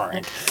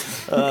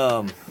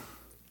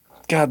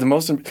 God,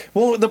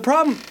 the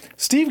problem,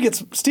 Steve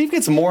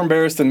gets more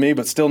embarrassed than me,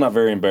 but still not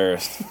very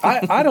embarrassed.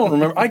 I don't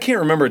remember. I can't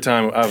remember a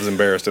time I was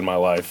embarrassed in my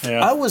life. Yeah.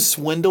 I was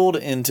swindled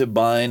into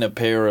buying a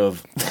pair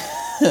of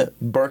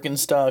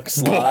Birkenstock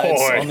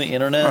slides on the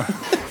internet.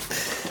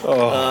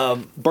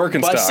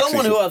 Birkenstocks. By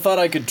someone who I thought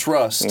I could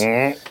trust.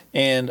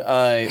 And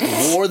I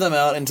wore them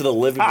out into the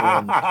living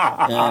room.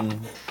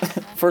 And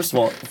first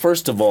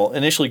of all,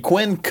 initially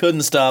Quinn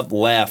couldn't stop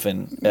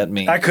laughing at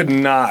me. I could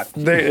not.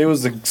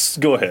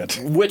 Go ahead.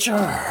 Which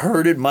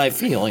hurted my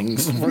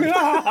feelings. But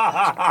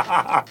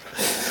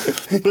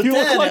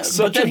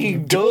then he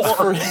goes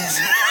for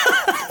his...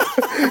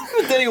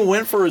 But then he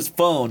went for his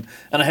phone,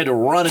 and I had to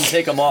run and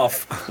take him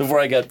off before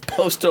I got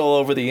posted all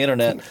over the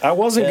internet. I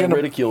wasn't and gonna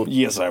ridiculed.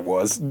 Yes, I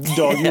was.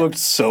 Dog, you looked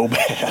so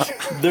bad.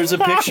 There's a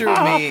picture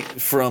of me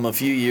from a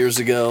few years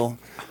ago.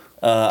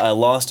 I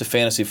lost a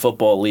fantasy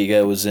football league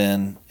I was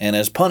in, and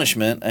as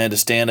punishment, I had to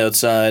stand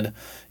outside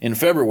in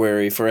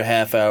February for a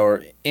half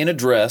hour in a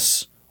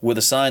dress with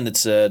a sign that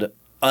said,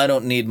 "I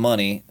don't need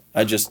money.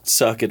 I just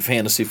suck at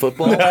fantasy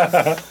football."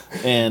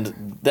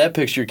 And that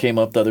picture came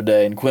up the other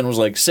day, and Quinn was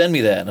like, "Send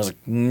me that." And I was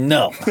like,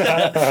 "No,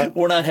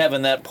 we're not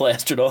having that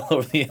plastered all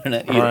over the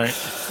internet either." All right.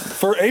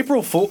 For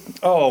April Fools,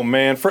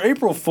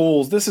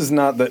 this is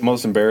not the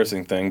most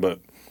embarrassing thing, but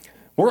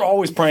we're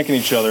always pranking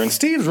each other, and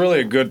Steve's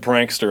really a good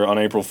prankster on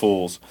April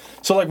Fools.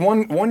 So like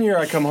one year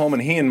I come home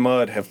and he and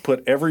Mud have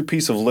put every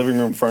piece of living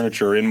room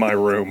furniture in my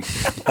room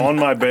on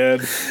my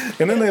bed,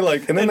 and then they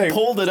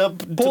pulled it up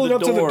to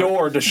the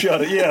door to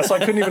shut it. Yeah, so I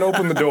couldn't even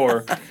open the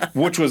door,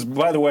 which was,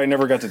 by the way, I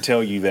never got to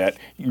tell you that.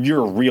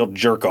 You're a real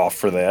jerk off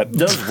for that.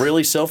 That was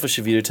really selfish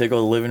of you to take all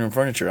the living room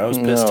furniture. I was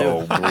pissed too.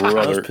 No, brother.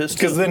 I was pissed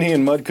too. Because then he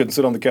and Mud couldn't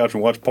sit on the couch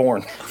and watch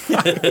porn.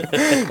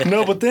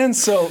 No, but then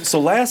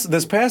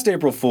this past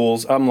April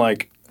Fools, I'm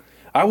like,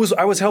 I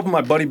was helping my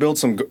buddy build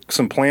some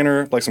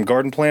planner, like some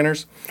garden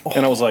planners,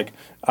 and I was like,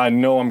 I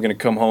know I'm going to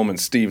come home and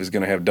Steve is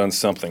going to have done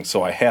something,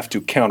 so I have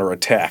to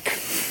counterattack.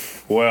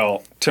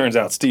 Well, turns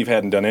out Steve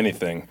hadn't done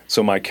anything,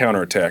 so my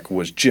counterattack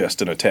was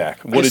just an attack.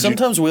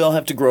 Sometimes we all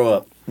have to grow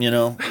up,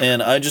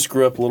 and I just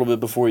grew up a little bit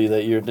before you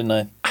that year, didn't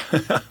I?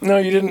 No,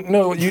 you didn't.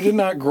 No, you did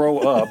not grow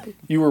up.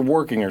 You were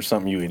working or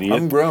something, you idiot.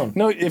 I'm grown.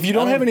 No, if you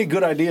don't have any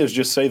good ideas,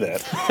 just say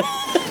that.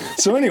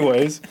 So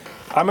anyways,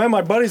 I'm at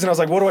my buddy's and I was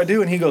like, what do I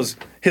do? And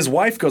his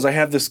wife goes, I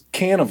have this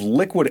can of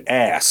liquid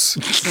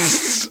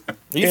ass.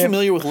 Are you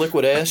familiar with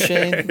liquid ass,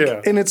 Shane?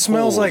 Yeah. And it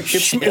smells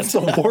it's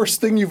the worst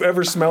thing you've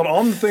ever smelled.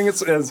 On the thing it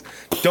says,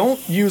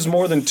 don't use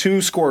more than 2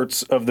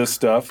 squirts of this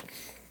stuff.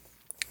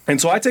 And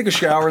so I take a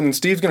shower, and then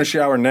Steve's going to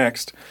shower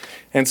next.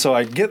 And so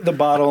I get the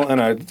bottle, and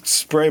I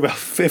spray about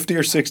 50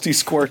 or 60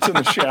 squirts in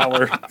the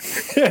shower.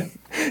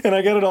 And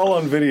I got it all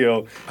on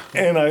video.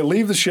 And I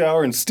leave the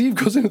shower, and Steve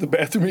goes into the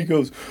bathroom, and he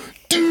goes,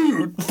 dude,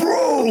 dude,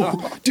 bro,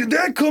 did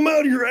that come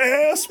out of your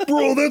ass?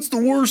 Bro, that's the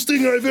worst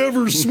thing I've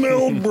ever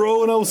smelled,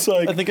 bro. And I was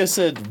like, I think I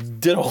said,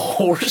 did a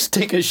horse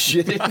take a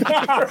shit in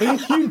here?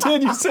 you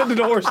did. You said it,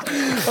 horse.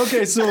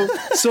 Okay, so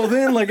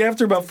then like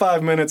after about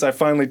 5 minutes, I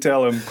finally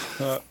tell him,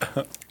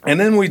 and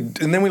then we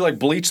like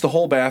bleached the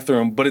whole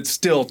bathroom, but it's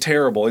still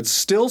terrible. It's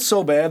still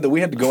so bad that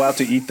we had to go out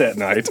to eat that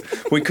night.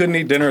 We couldn't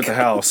eat dinner at the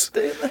house,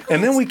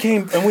 and then we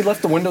came and we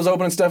left the windows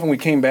open and stuff, and we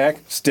came back,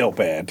 still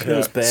bad. It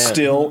was bad.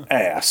 Still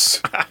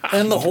ass.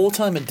 And the whole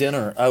time at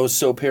dinner, I was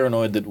so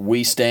paranoid that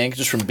we stank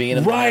just from being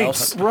in the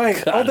house.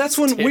 Right. God, Oh, that's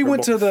when we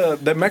went to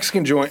the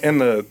Mexican joint,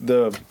 and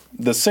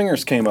the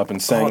singers came up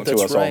and sang to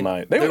us all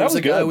night. There was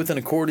a guy good. with an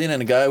accordion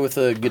and a guy with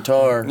a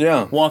guitar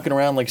walking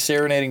around like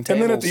serenading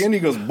tables. And then at the end he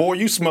goes, boy,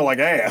 you smell like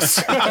ass.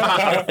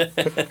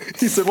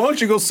 He said, why don't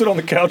you go sit on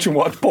the couch and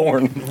watch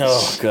porn?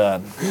 Oh,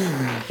 God.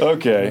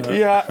 Okay.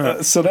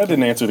 Yeah, so that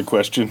didn't answer the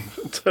question.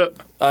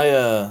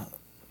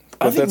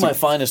 I think my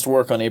finest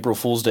work on April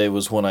Fool's Day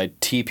was when I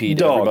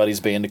TP'd everybody's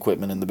band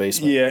equipment in the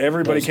basement. Yeah,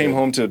 everybody came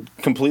home to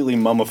completely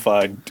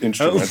mummified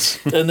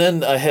instruments. And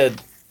then I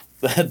had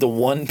the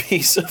one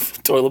piece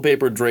of toilet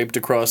paper draped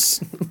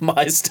across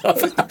my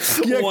stuff.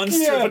 One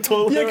strip of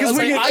toilet paper. because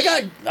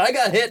I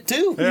got hit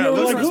too. Yeah,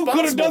 we're like, who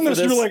could have done this?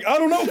 You're like, I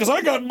don't know, because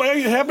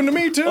it happened to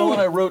me too. Oh,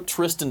 and I wrote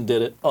Tristan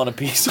did it on a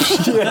piece of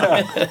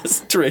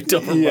draped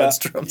over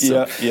Lundstrom.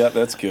 So. Yeah,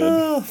 that's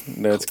good.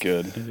 That's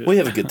good. We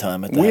have a good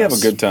time at the house. We have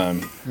a good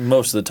time.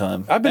 Most of the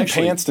time. I've been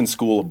pantsed in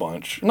school a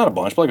bunch. Not a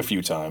bunch, but like a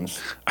few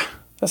times.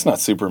 That's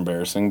not super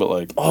embarrassing, but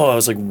like. Oh, I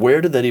was like,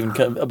 where did that even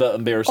come about?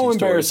 Embarrassing. Oh,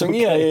 embarrassing.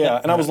 Stories? Yeah.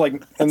 And I was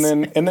like, and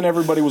then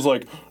everybody was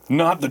like,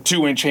 not the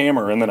 2-inch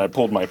hammer, and then I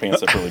pulled my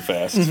pants up really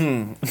fast.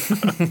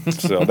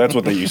 So that's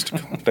what they used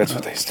to. That's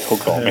what they still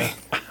call me.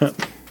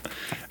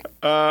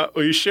 Well,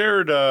 you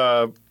shared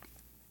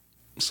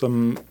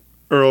some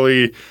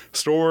early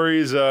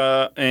stories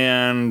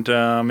and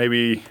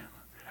maybe,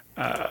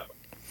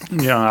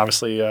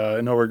 obviously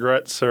no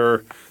regrets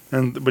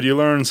but you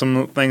learned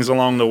some things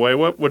along the way.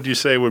 What would you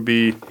say would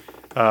be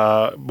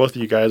both of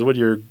you guys? What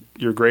your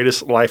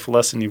greatest life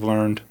lesson you've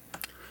learned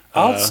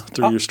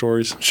through your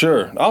stories?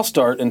 Sure, I'll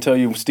start and tell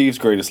you Steve's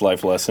greatest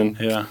life lesson.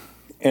 Yeah,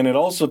 and it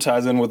also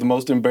ties in with the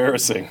most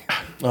embarrassing.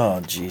 Oh,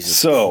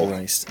 Jesus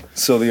Christ!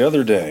 So the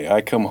other day I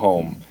come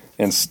home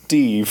and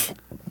Steve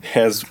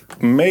has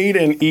made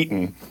and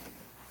eaten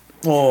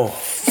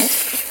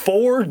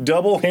 4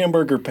 double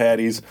hamburger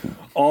patties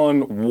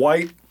on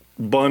white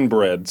bun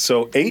bread.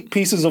 So 8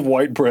 pieces of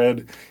white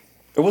bread.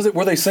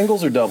 Were they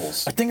singles or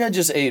doubles? I think I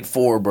just ate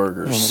 4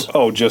 burgers.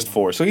 Oh, just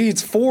 4. So he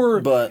eats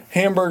 4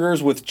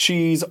 hamburgers with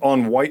cheese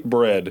on white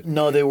bread.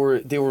 No, they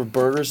were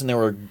burgers and they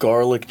were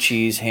garlic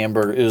cheese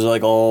hamburger. It was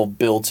like all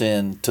built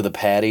in to the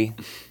patty.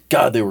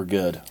 God, they were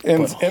good.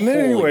 And then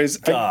anyways,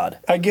 God.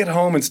 I get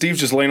home and Steve's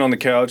just laying on the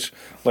couch,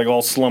 like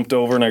all slumped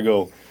over, and I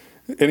go,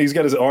 and he's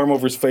got his arm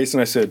over his face,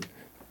 and I said,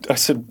 of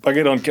course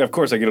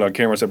I get it on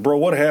camera. I said, bro,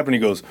 what happened? He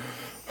goes,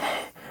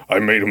 I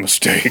made a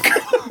mistake.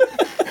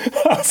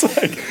 I was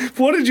like,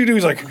 what did you do?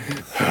 He's like,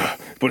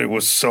 but it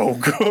was so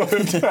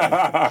good.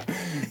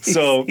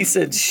 So he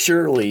said,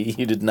 surely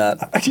you did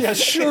not. Yeah,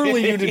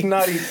 surely you did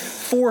not eat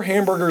 4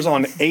 hamburgers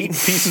on 8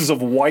 pieces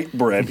of white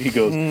bread. He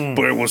goes,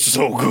 but it was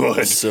so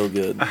good. So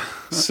good.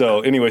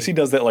 So anyways, he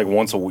does that like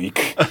once a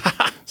week.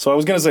 So I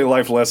was going to say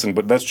life lesson,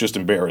 but that's just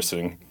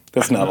embarrassing.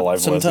 That's not a life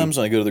lesson. Sometimes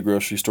when I go to the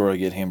grocery store, I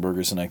get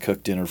hamburgers and I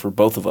cook dinner for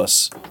both of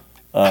us.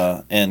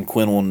 And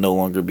Quinn will no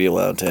longer be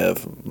allowed to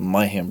have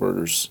my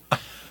hamburgers.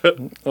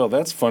 Oh,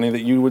 that's funny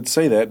that you would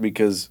say that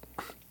because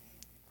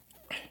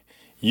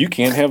you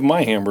can't have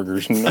my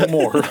hamburgers no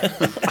more. All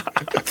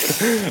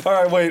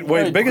right, wait.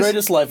 Right,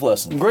 greatest life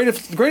lesson.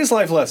 Greatest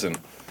life lesson.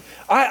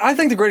 I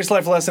think the greatest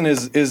life lesson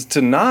is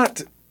to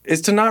not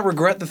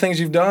regret the things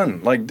you've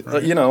done. Like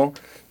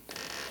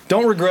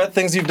don't regret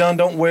things you've done.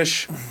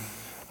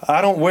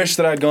 I don't wish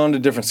that I'd gone to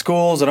different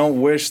schools. I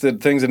don't wish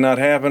that things had not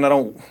happened. I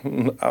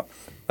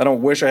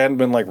don't wish I hadn't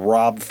been like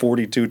robbed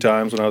 42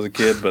 times when I was a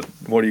kid, but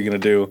what are you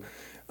going to do?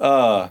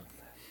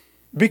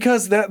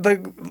 Because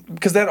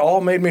that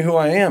all made me who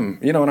I am,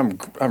 and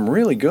I'm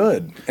really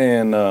good.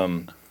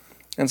 And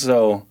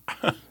so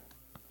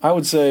I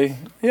would say,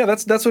 yeah,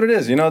 that's what it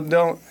is.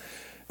 Don't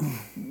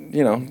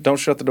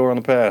shut the door on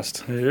the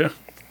past. Yeah.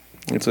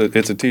 It's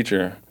a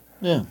teacher.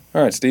 Yeah.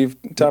 All right, Steve,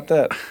 top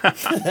that.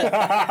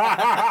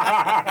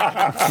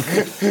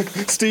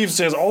 Steve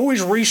says,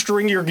 always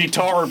restring your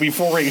guitar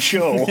before a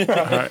show.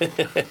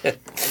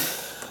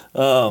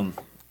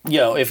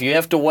 If you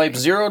have to wipe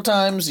 0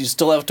 times, you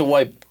still have to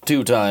wipe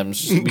 2 times,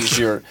 just to be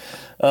sure.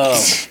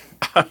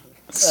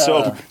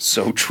 So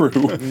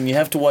true. You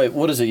have to wipe,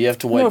 what is it? You have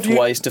to wipe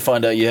twice to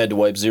find out you had to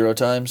wipe 0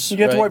 times? You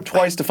have to wipe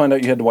twice to find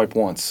out you had to wipe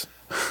once.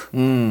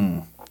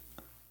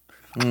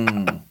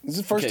 Is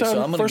it first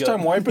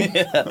time wiping?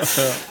 Yeah.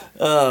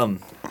 Why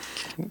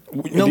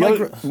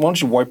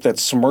don't you wipe that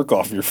smirk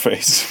off your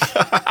face?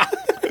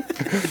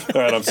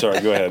 All right, I'm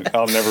sorry. Go ahead.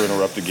 I'll never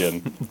interrupt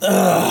again.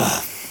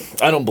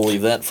 I don't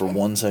believe that for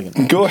 1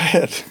 second. Go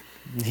ahead.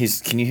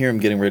 Can you hear him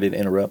getting ready to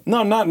interrupt?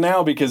 No, not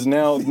now, because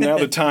now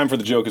the time for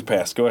the joke has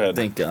passed. Go ahead.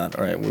 Thank God.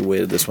 All right, we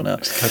waited this one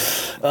out.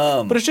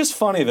 But it's just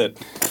funny that.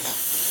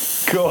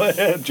 Go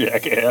ahead,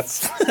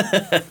 jackass.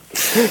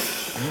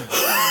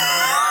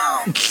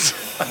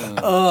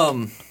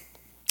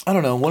 I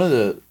don't know. One of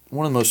the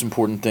most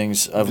important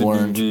things I've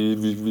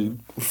learned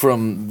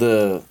from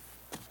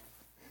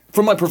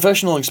my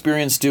professional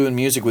experience doing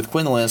music with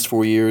Quinn the last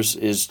 4 years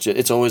is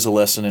it's always a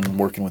lesson in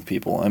working with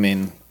people. I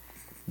mean,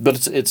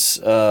 but it's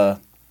learn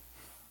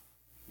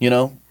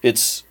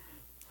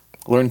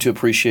to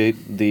appreciate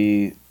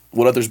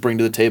what others bring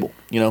to the table.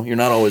 You're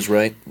not always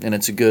right, and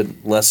it's a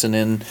good lesson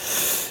in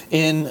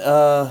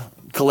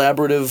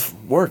collaborative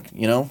work.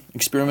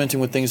 Experimenting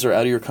with things that are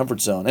out of your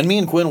comfort zone. And me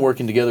and Quinn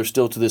working together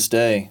still to this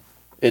day,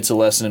 it's a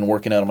lesson in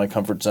working out of my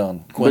comfort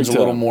zone. Quinn's a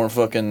little more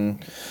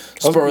fucking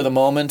spur of the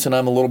moment, and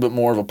I'm a little bit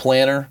more of a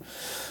planner.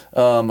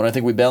 And I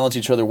think we balance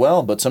each other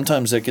well, but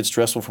sometimes that gets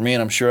stressful for me,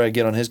 and I'm sure I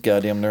get on his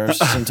goddamn nerves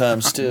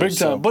sometimes too. Big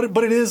time.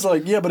 But it is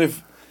like, yeah, but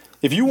if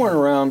you weren't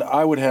around,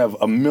 I would have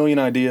a million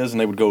ideas and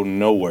they would go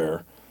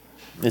nowhere.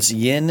 It's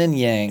yin and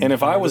yang. And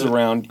if I was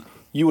around,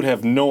 you would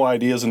have no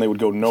ideas and they would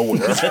go nowhere.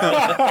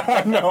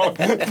 No.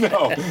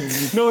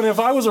 And if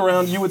I was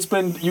around, you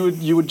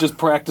would just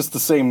practice the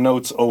same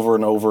notes over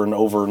and over and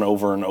over and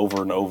over and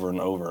over and over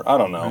and over. I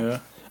don't know. Yeah.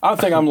 I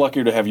think I'm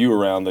luckier to have you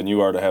around than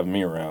you are to have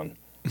me around.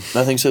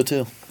 I think so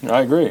too.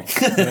 I agree.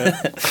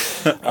 I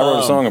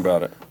wrote a song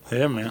about it.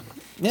 Yeah, man.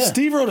 Yeah.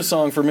 Steve wrote a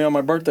song for me on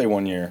my birthday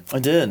one year. I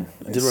did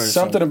write a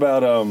something song.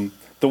 About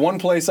the one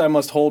place I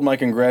must hold my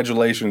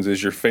congratulations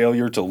is your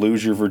failure to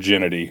lose your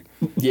virginity.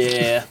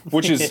 Yeah.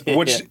 Which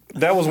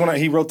that was when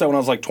he wrote that when I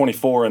was like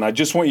 24, and I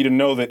just want you to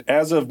know that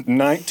as of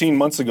 19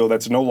 months ago,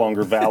 that's no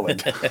longer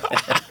valid.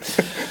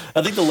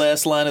 I think the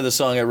last line of the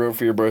song I wrote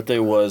for your birthday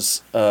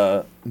was,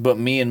 but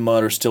me and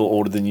Mutt are still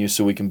older than you,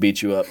 so we can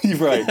beat you up.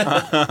 Right.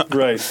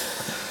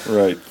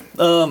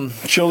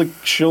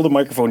 Chill the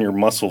microphone in your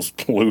muscles,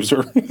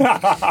 loser.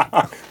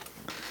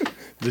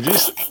 Did you...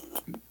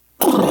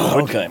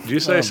 Okay. Did you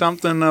say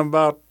something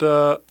about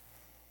that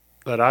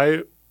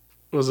I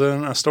was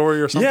in a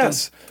story or something?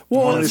 Yes.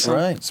 Well, that's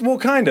right. Well,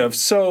 kind of.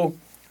 So,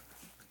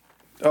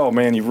 oh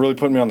man, you really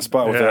put me on the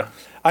spot with that.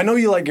 I know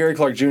you like Gary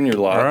Clark Jr. a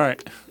lot. All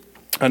right.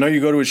 I know you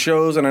go to his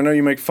shows, and I know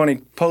you make funny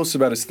posts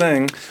about his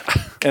thing.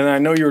 And I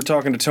know you were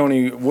talking to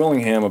Tony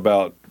Willingham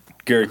about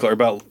Gary Clark,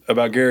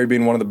 about Gary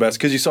being one of the best,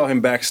 because you saw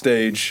him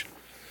backstage.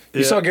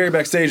 You saw Gary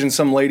backstage, and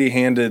some lady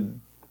handed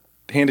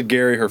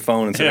Gary her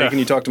phone and said, "Hey, can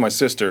you talk to my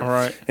sister?" All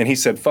right. And he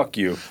said, "Fuck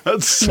you." No,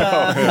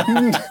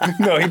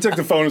 he took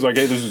the phone and was like,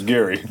 "Hey, this is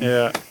Gary."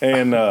 Yeah.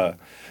 And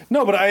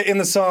no, but in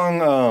the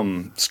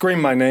song "Scream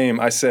My Name,"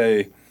 I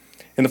say,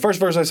 in the first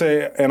verse I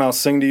say, "And I'll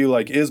sing to you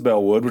like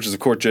Isbell would," which is of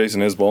course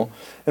Jason Isbell.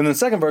 And then the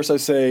second verse I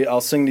say,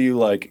 "I'll sing to you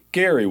like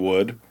Gary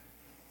would,"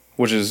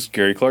 which is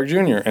Gary Clark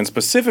Jr. And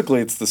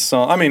specifically, it's the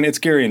song. I mean, it's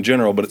Gary in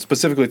general, but it's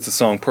the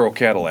song "Pearl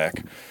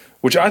Cadillac,"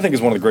 which I think is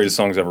one of the greatest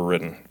songs ever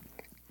written.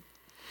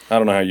 I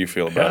don't know how you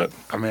feel about it.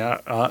 I mean,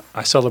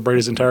 I celebrate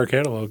his entire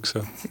catalog.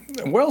 So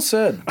well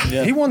said.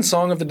 Yeah. He won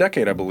Song of the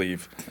Decade, I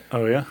believe.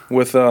 Oh yeah.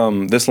 With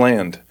This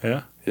Land.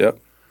 Yeah. Yep.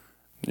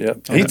 Oh,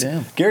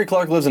 damn. Gary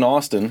Clark lives in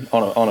Austin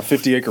on a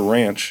 50-acre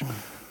ranch,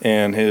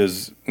 and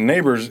his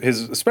neighbors,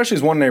 especially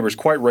his one neighbor, is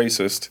quite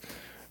racist,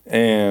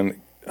 and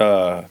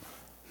the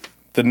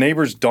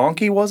neighbor's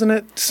donkey, wasn't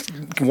it,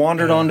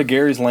 wandered onto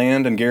Gary's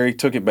land, and Gary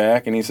took it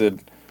back, and he said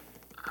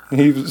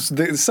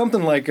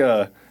something like.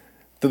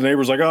 The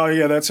neighbor's like, "Oh,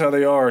 yeah, that's how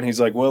they are." And he's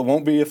like, "Well, it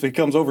won't be if he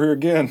comes over here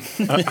again."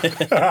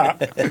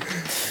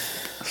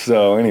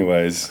 So,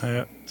 anyways.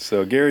 Yeah.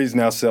 So, Gary's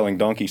now selling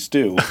donkey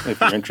stew, if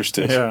you're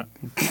interested. Yeah.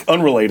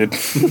 Unrelated.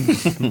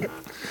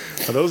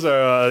 Those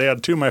are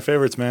two of my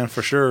favorites, man,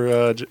 for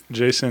sure.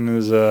 Jason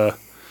is, I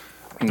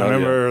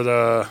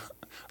remember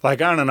I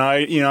don't know,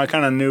 I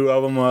kind of knew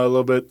of him a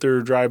little bit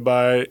through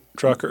drive-by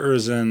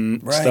truckers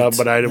and stuff,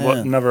 but I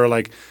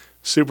never,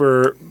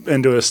 super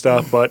into his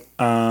stuff, but...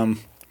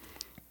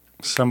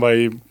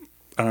 somebody,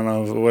 I don't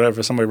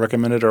know, somebody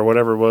recommended or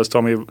whatever it was,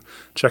 told me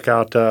check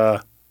out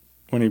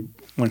when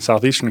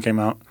Southeastern came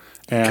out,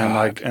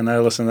 and and I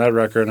listened to that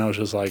record and I was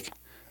just like,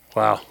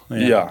 wow,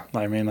 yeah.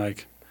 I mean,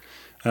 that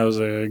was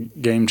a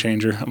game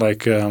changer,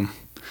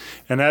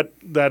 and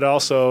that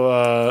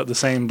also the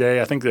same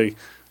day I think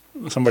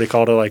somebody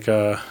called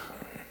it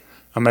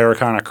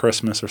Americana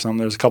Christmas or something.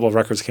 There's a couple of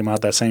records came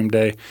out that same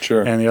day,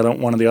 sure, and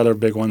one of the other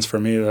big ones for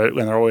me, and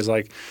they're always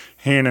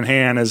hand in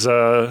hand is.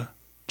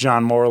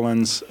 John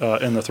Moreland's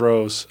In the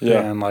Throes,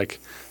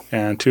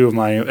 and two of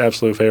my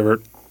absolute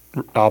favorite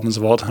albums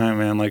of all time,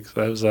 man. That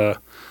was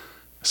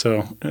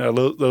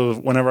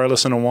whenever I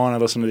listen to one, I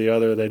listen to the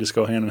other. They just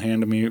go hand in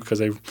hand to me because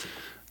they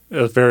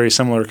have very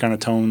similar kind of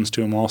tones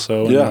to them,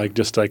 also, and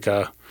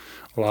a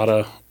lot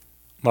of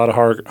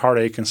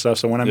heartache and stuff.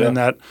 So when I'm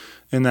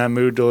in that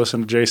mood to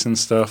listen to Jason's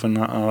stuff, and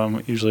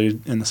I'm usually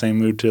in the same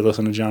mood to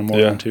listen to John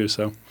Moreland too.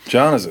 So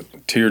John is a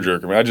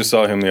tearjerker. I mean, I just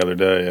saw him the other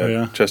day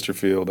at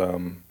Chesterfield.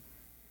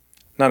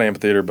 Not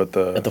Amphitheater, but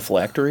at the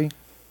Phylactery.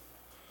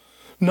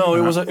 No,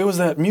 it was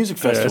that music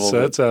festival.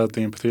 It's at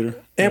the amphitheater.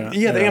 The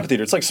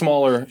amphitheater. It's like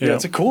smaller. Yeah,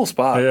 it's a cool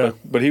spot. Yeah.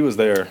 But he was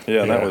there.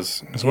 Yeah, and that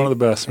was. It's one of the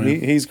best, man.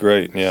 He's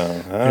great.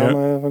 Yeah.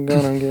 I'm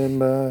never gonna get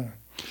by.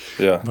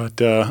 Yeah. But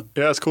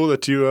it's cool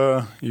that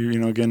you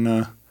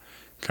again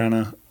kind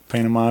of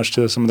paying homage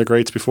to some of the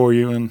greats before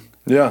you and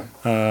through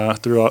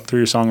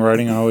your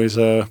songwriting. I always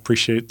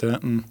appreciate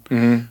that.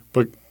 And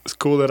but it's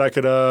cool that I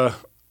could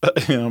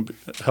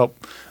help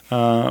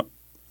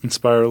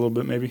inspire a little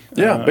bit maybe.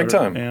 Yeah, big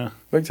time. Yeah.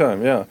 Big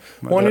time, yeah.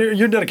 Well,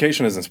 your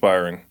dedication is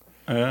inspiring.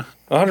 Yeah.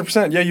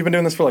 100%. Yeah, you've been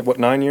doing this for like, what,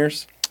 9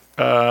 years?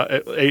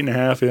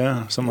 8.5,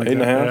 yeah. Something like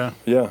that. 8.5?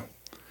 Yeah.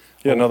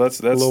 Yeah, no,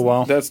 that's a little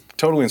while. That's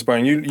totally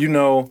inspiring. You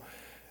know,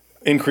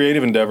 in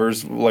creative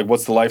endeavors, like,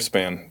 what's the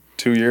lifespan?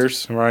 2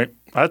 years? Right.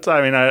 I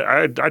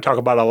talk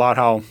about a lot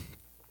how,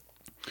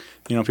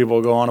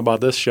 people go on about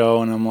this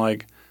show, and I'm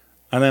like,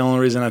 I think the only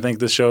reason I think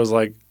this show is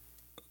like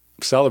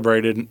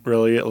celebrated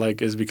really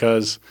is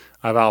because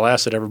I've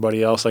outlasted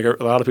everybody else. Like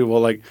a lot of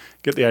people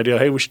get the idea,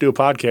 hey, we should do a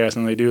podcast,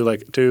 and they do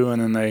like 2,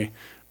 and then they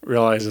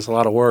realize it's a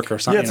lot of work or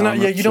something. Yeah, it's not.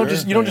 Yeah, you don't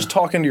just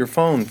talk into your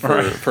phone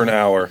for an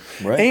hour.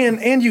 Right.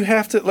 And you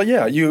have to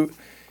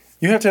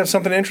you have to have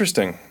something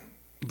interesting.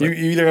 You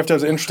either have to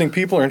have interesting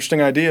people or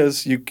interesting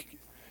ideas. I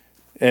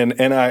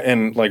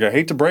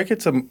hate to break it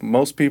to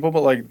most people,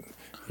 but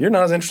you're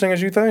not as interesting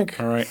as you think.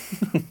 All right.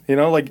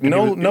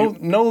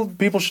 No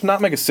people should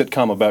not make a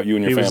sitcom about you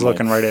and your family. He was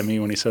looking right at me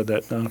when he said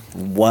that.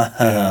 Wow.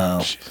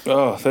 Yeah.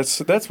 Oh,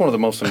 that's one of the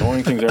most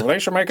annoying things ever. They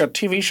should make a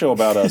TV show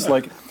about us.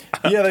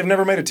 They've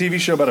never made a TV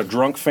show about a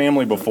drunk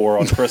family before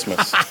on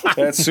Christmas.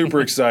 That's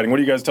super exciting. What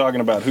are you guys talking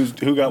about?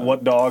 Who got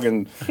what dog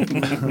and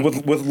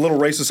with little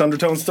racist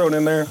undertones thrown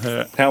in there?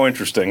 Yeah. How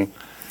interesting.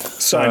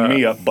 Sign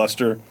me up,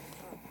 Buster.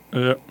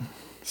 Yeah.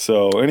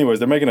 So, anyways,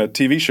 they're making a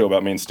TV show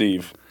about me and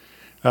Steve.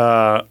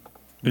 Called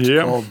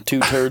 2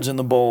 Turds in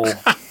the Bowl.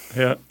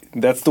 Yeah.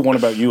 That's the one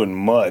about you and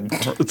mud.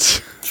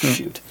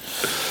 Shoot.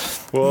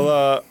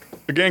 Well,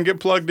 again, get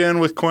plugged in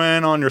with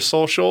Quinn on your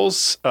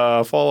socials.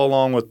 Follow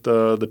along with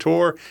the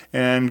tour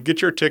and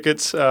get your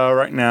tickets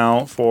right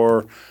now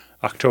for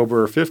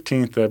October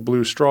 15th at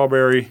Blue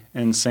Strawberry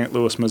in St.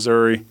 Louis,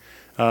 Missouri.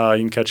 You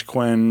can catch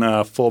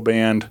Quinn full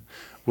band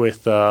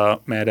with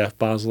Matt F.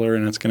 Bosler,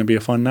 and it's going to be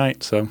a fun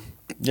night. So.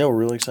 Yeah, we're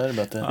really excited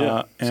about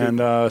that.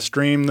 And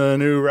stream the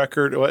new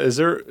record. Is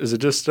it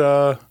just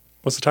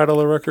what's the title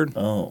of the record?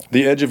 Oh,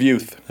 The Edge of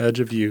Youth.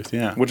 Edge of Youth.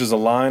 Yeah. Which is a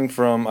line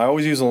from. I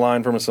always use a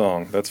line from a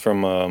song. That's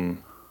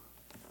from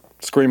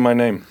Scream My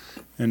Name.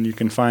 And you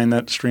can find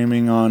that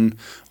streaming on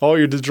all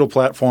your digital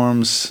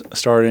platforms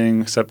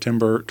starting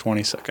September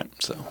 22nd.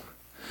 So.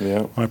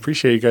 Yeah, I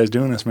appreciate you guys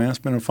doing this, man. It's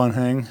been a fun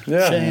hang.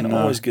 Yeah, Shane,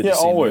 always good to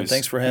see you. Man.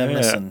 Thanks for having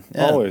us. And,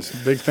 always.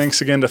 Big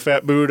thanks again to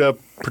Fat Buddha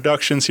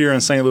Productions here in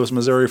St. Louis,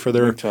 Missouri for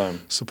their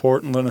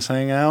support and letting us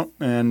hang out.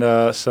 And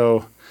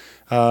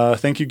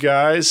thank you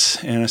guys,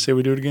 and I say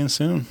we do it again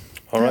soon.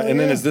 All right, and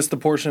then is this the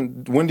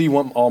portion? When do you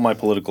want all my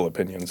political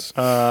opinions?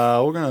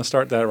 We're going to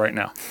start that right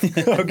now.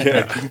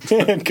 Okay.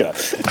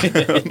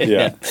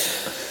 Yeah.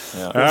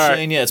 All right.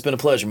 Shane, it's been a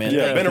pleasure, man.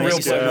 Yeah, been a real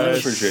pleasure. I really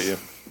appreciate you.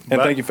 And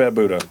thank you, Fat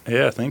Buddha.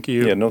 Yeah, thank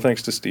you. Yeah, no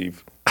thanks to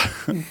Steve.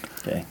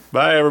 Okay.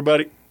 Bye,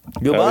 everybody.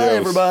 Goodbye,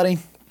 everybody.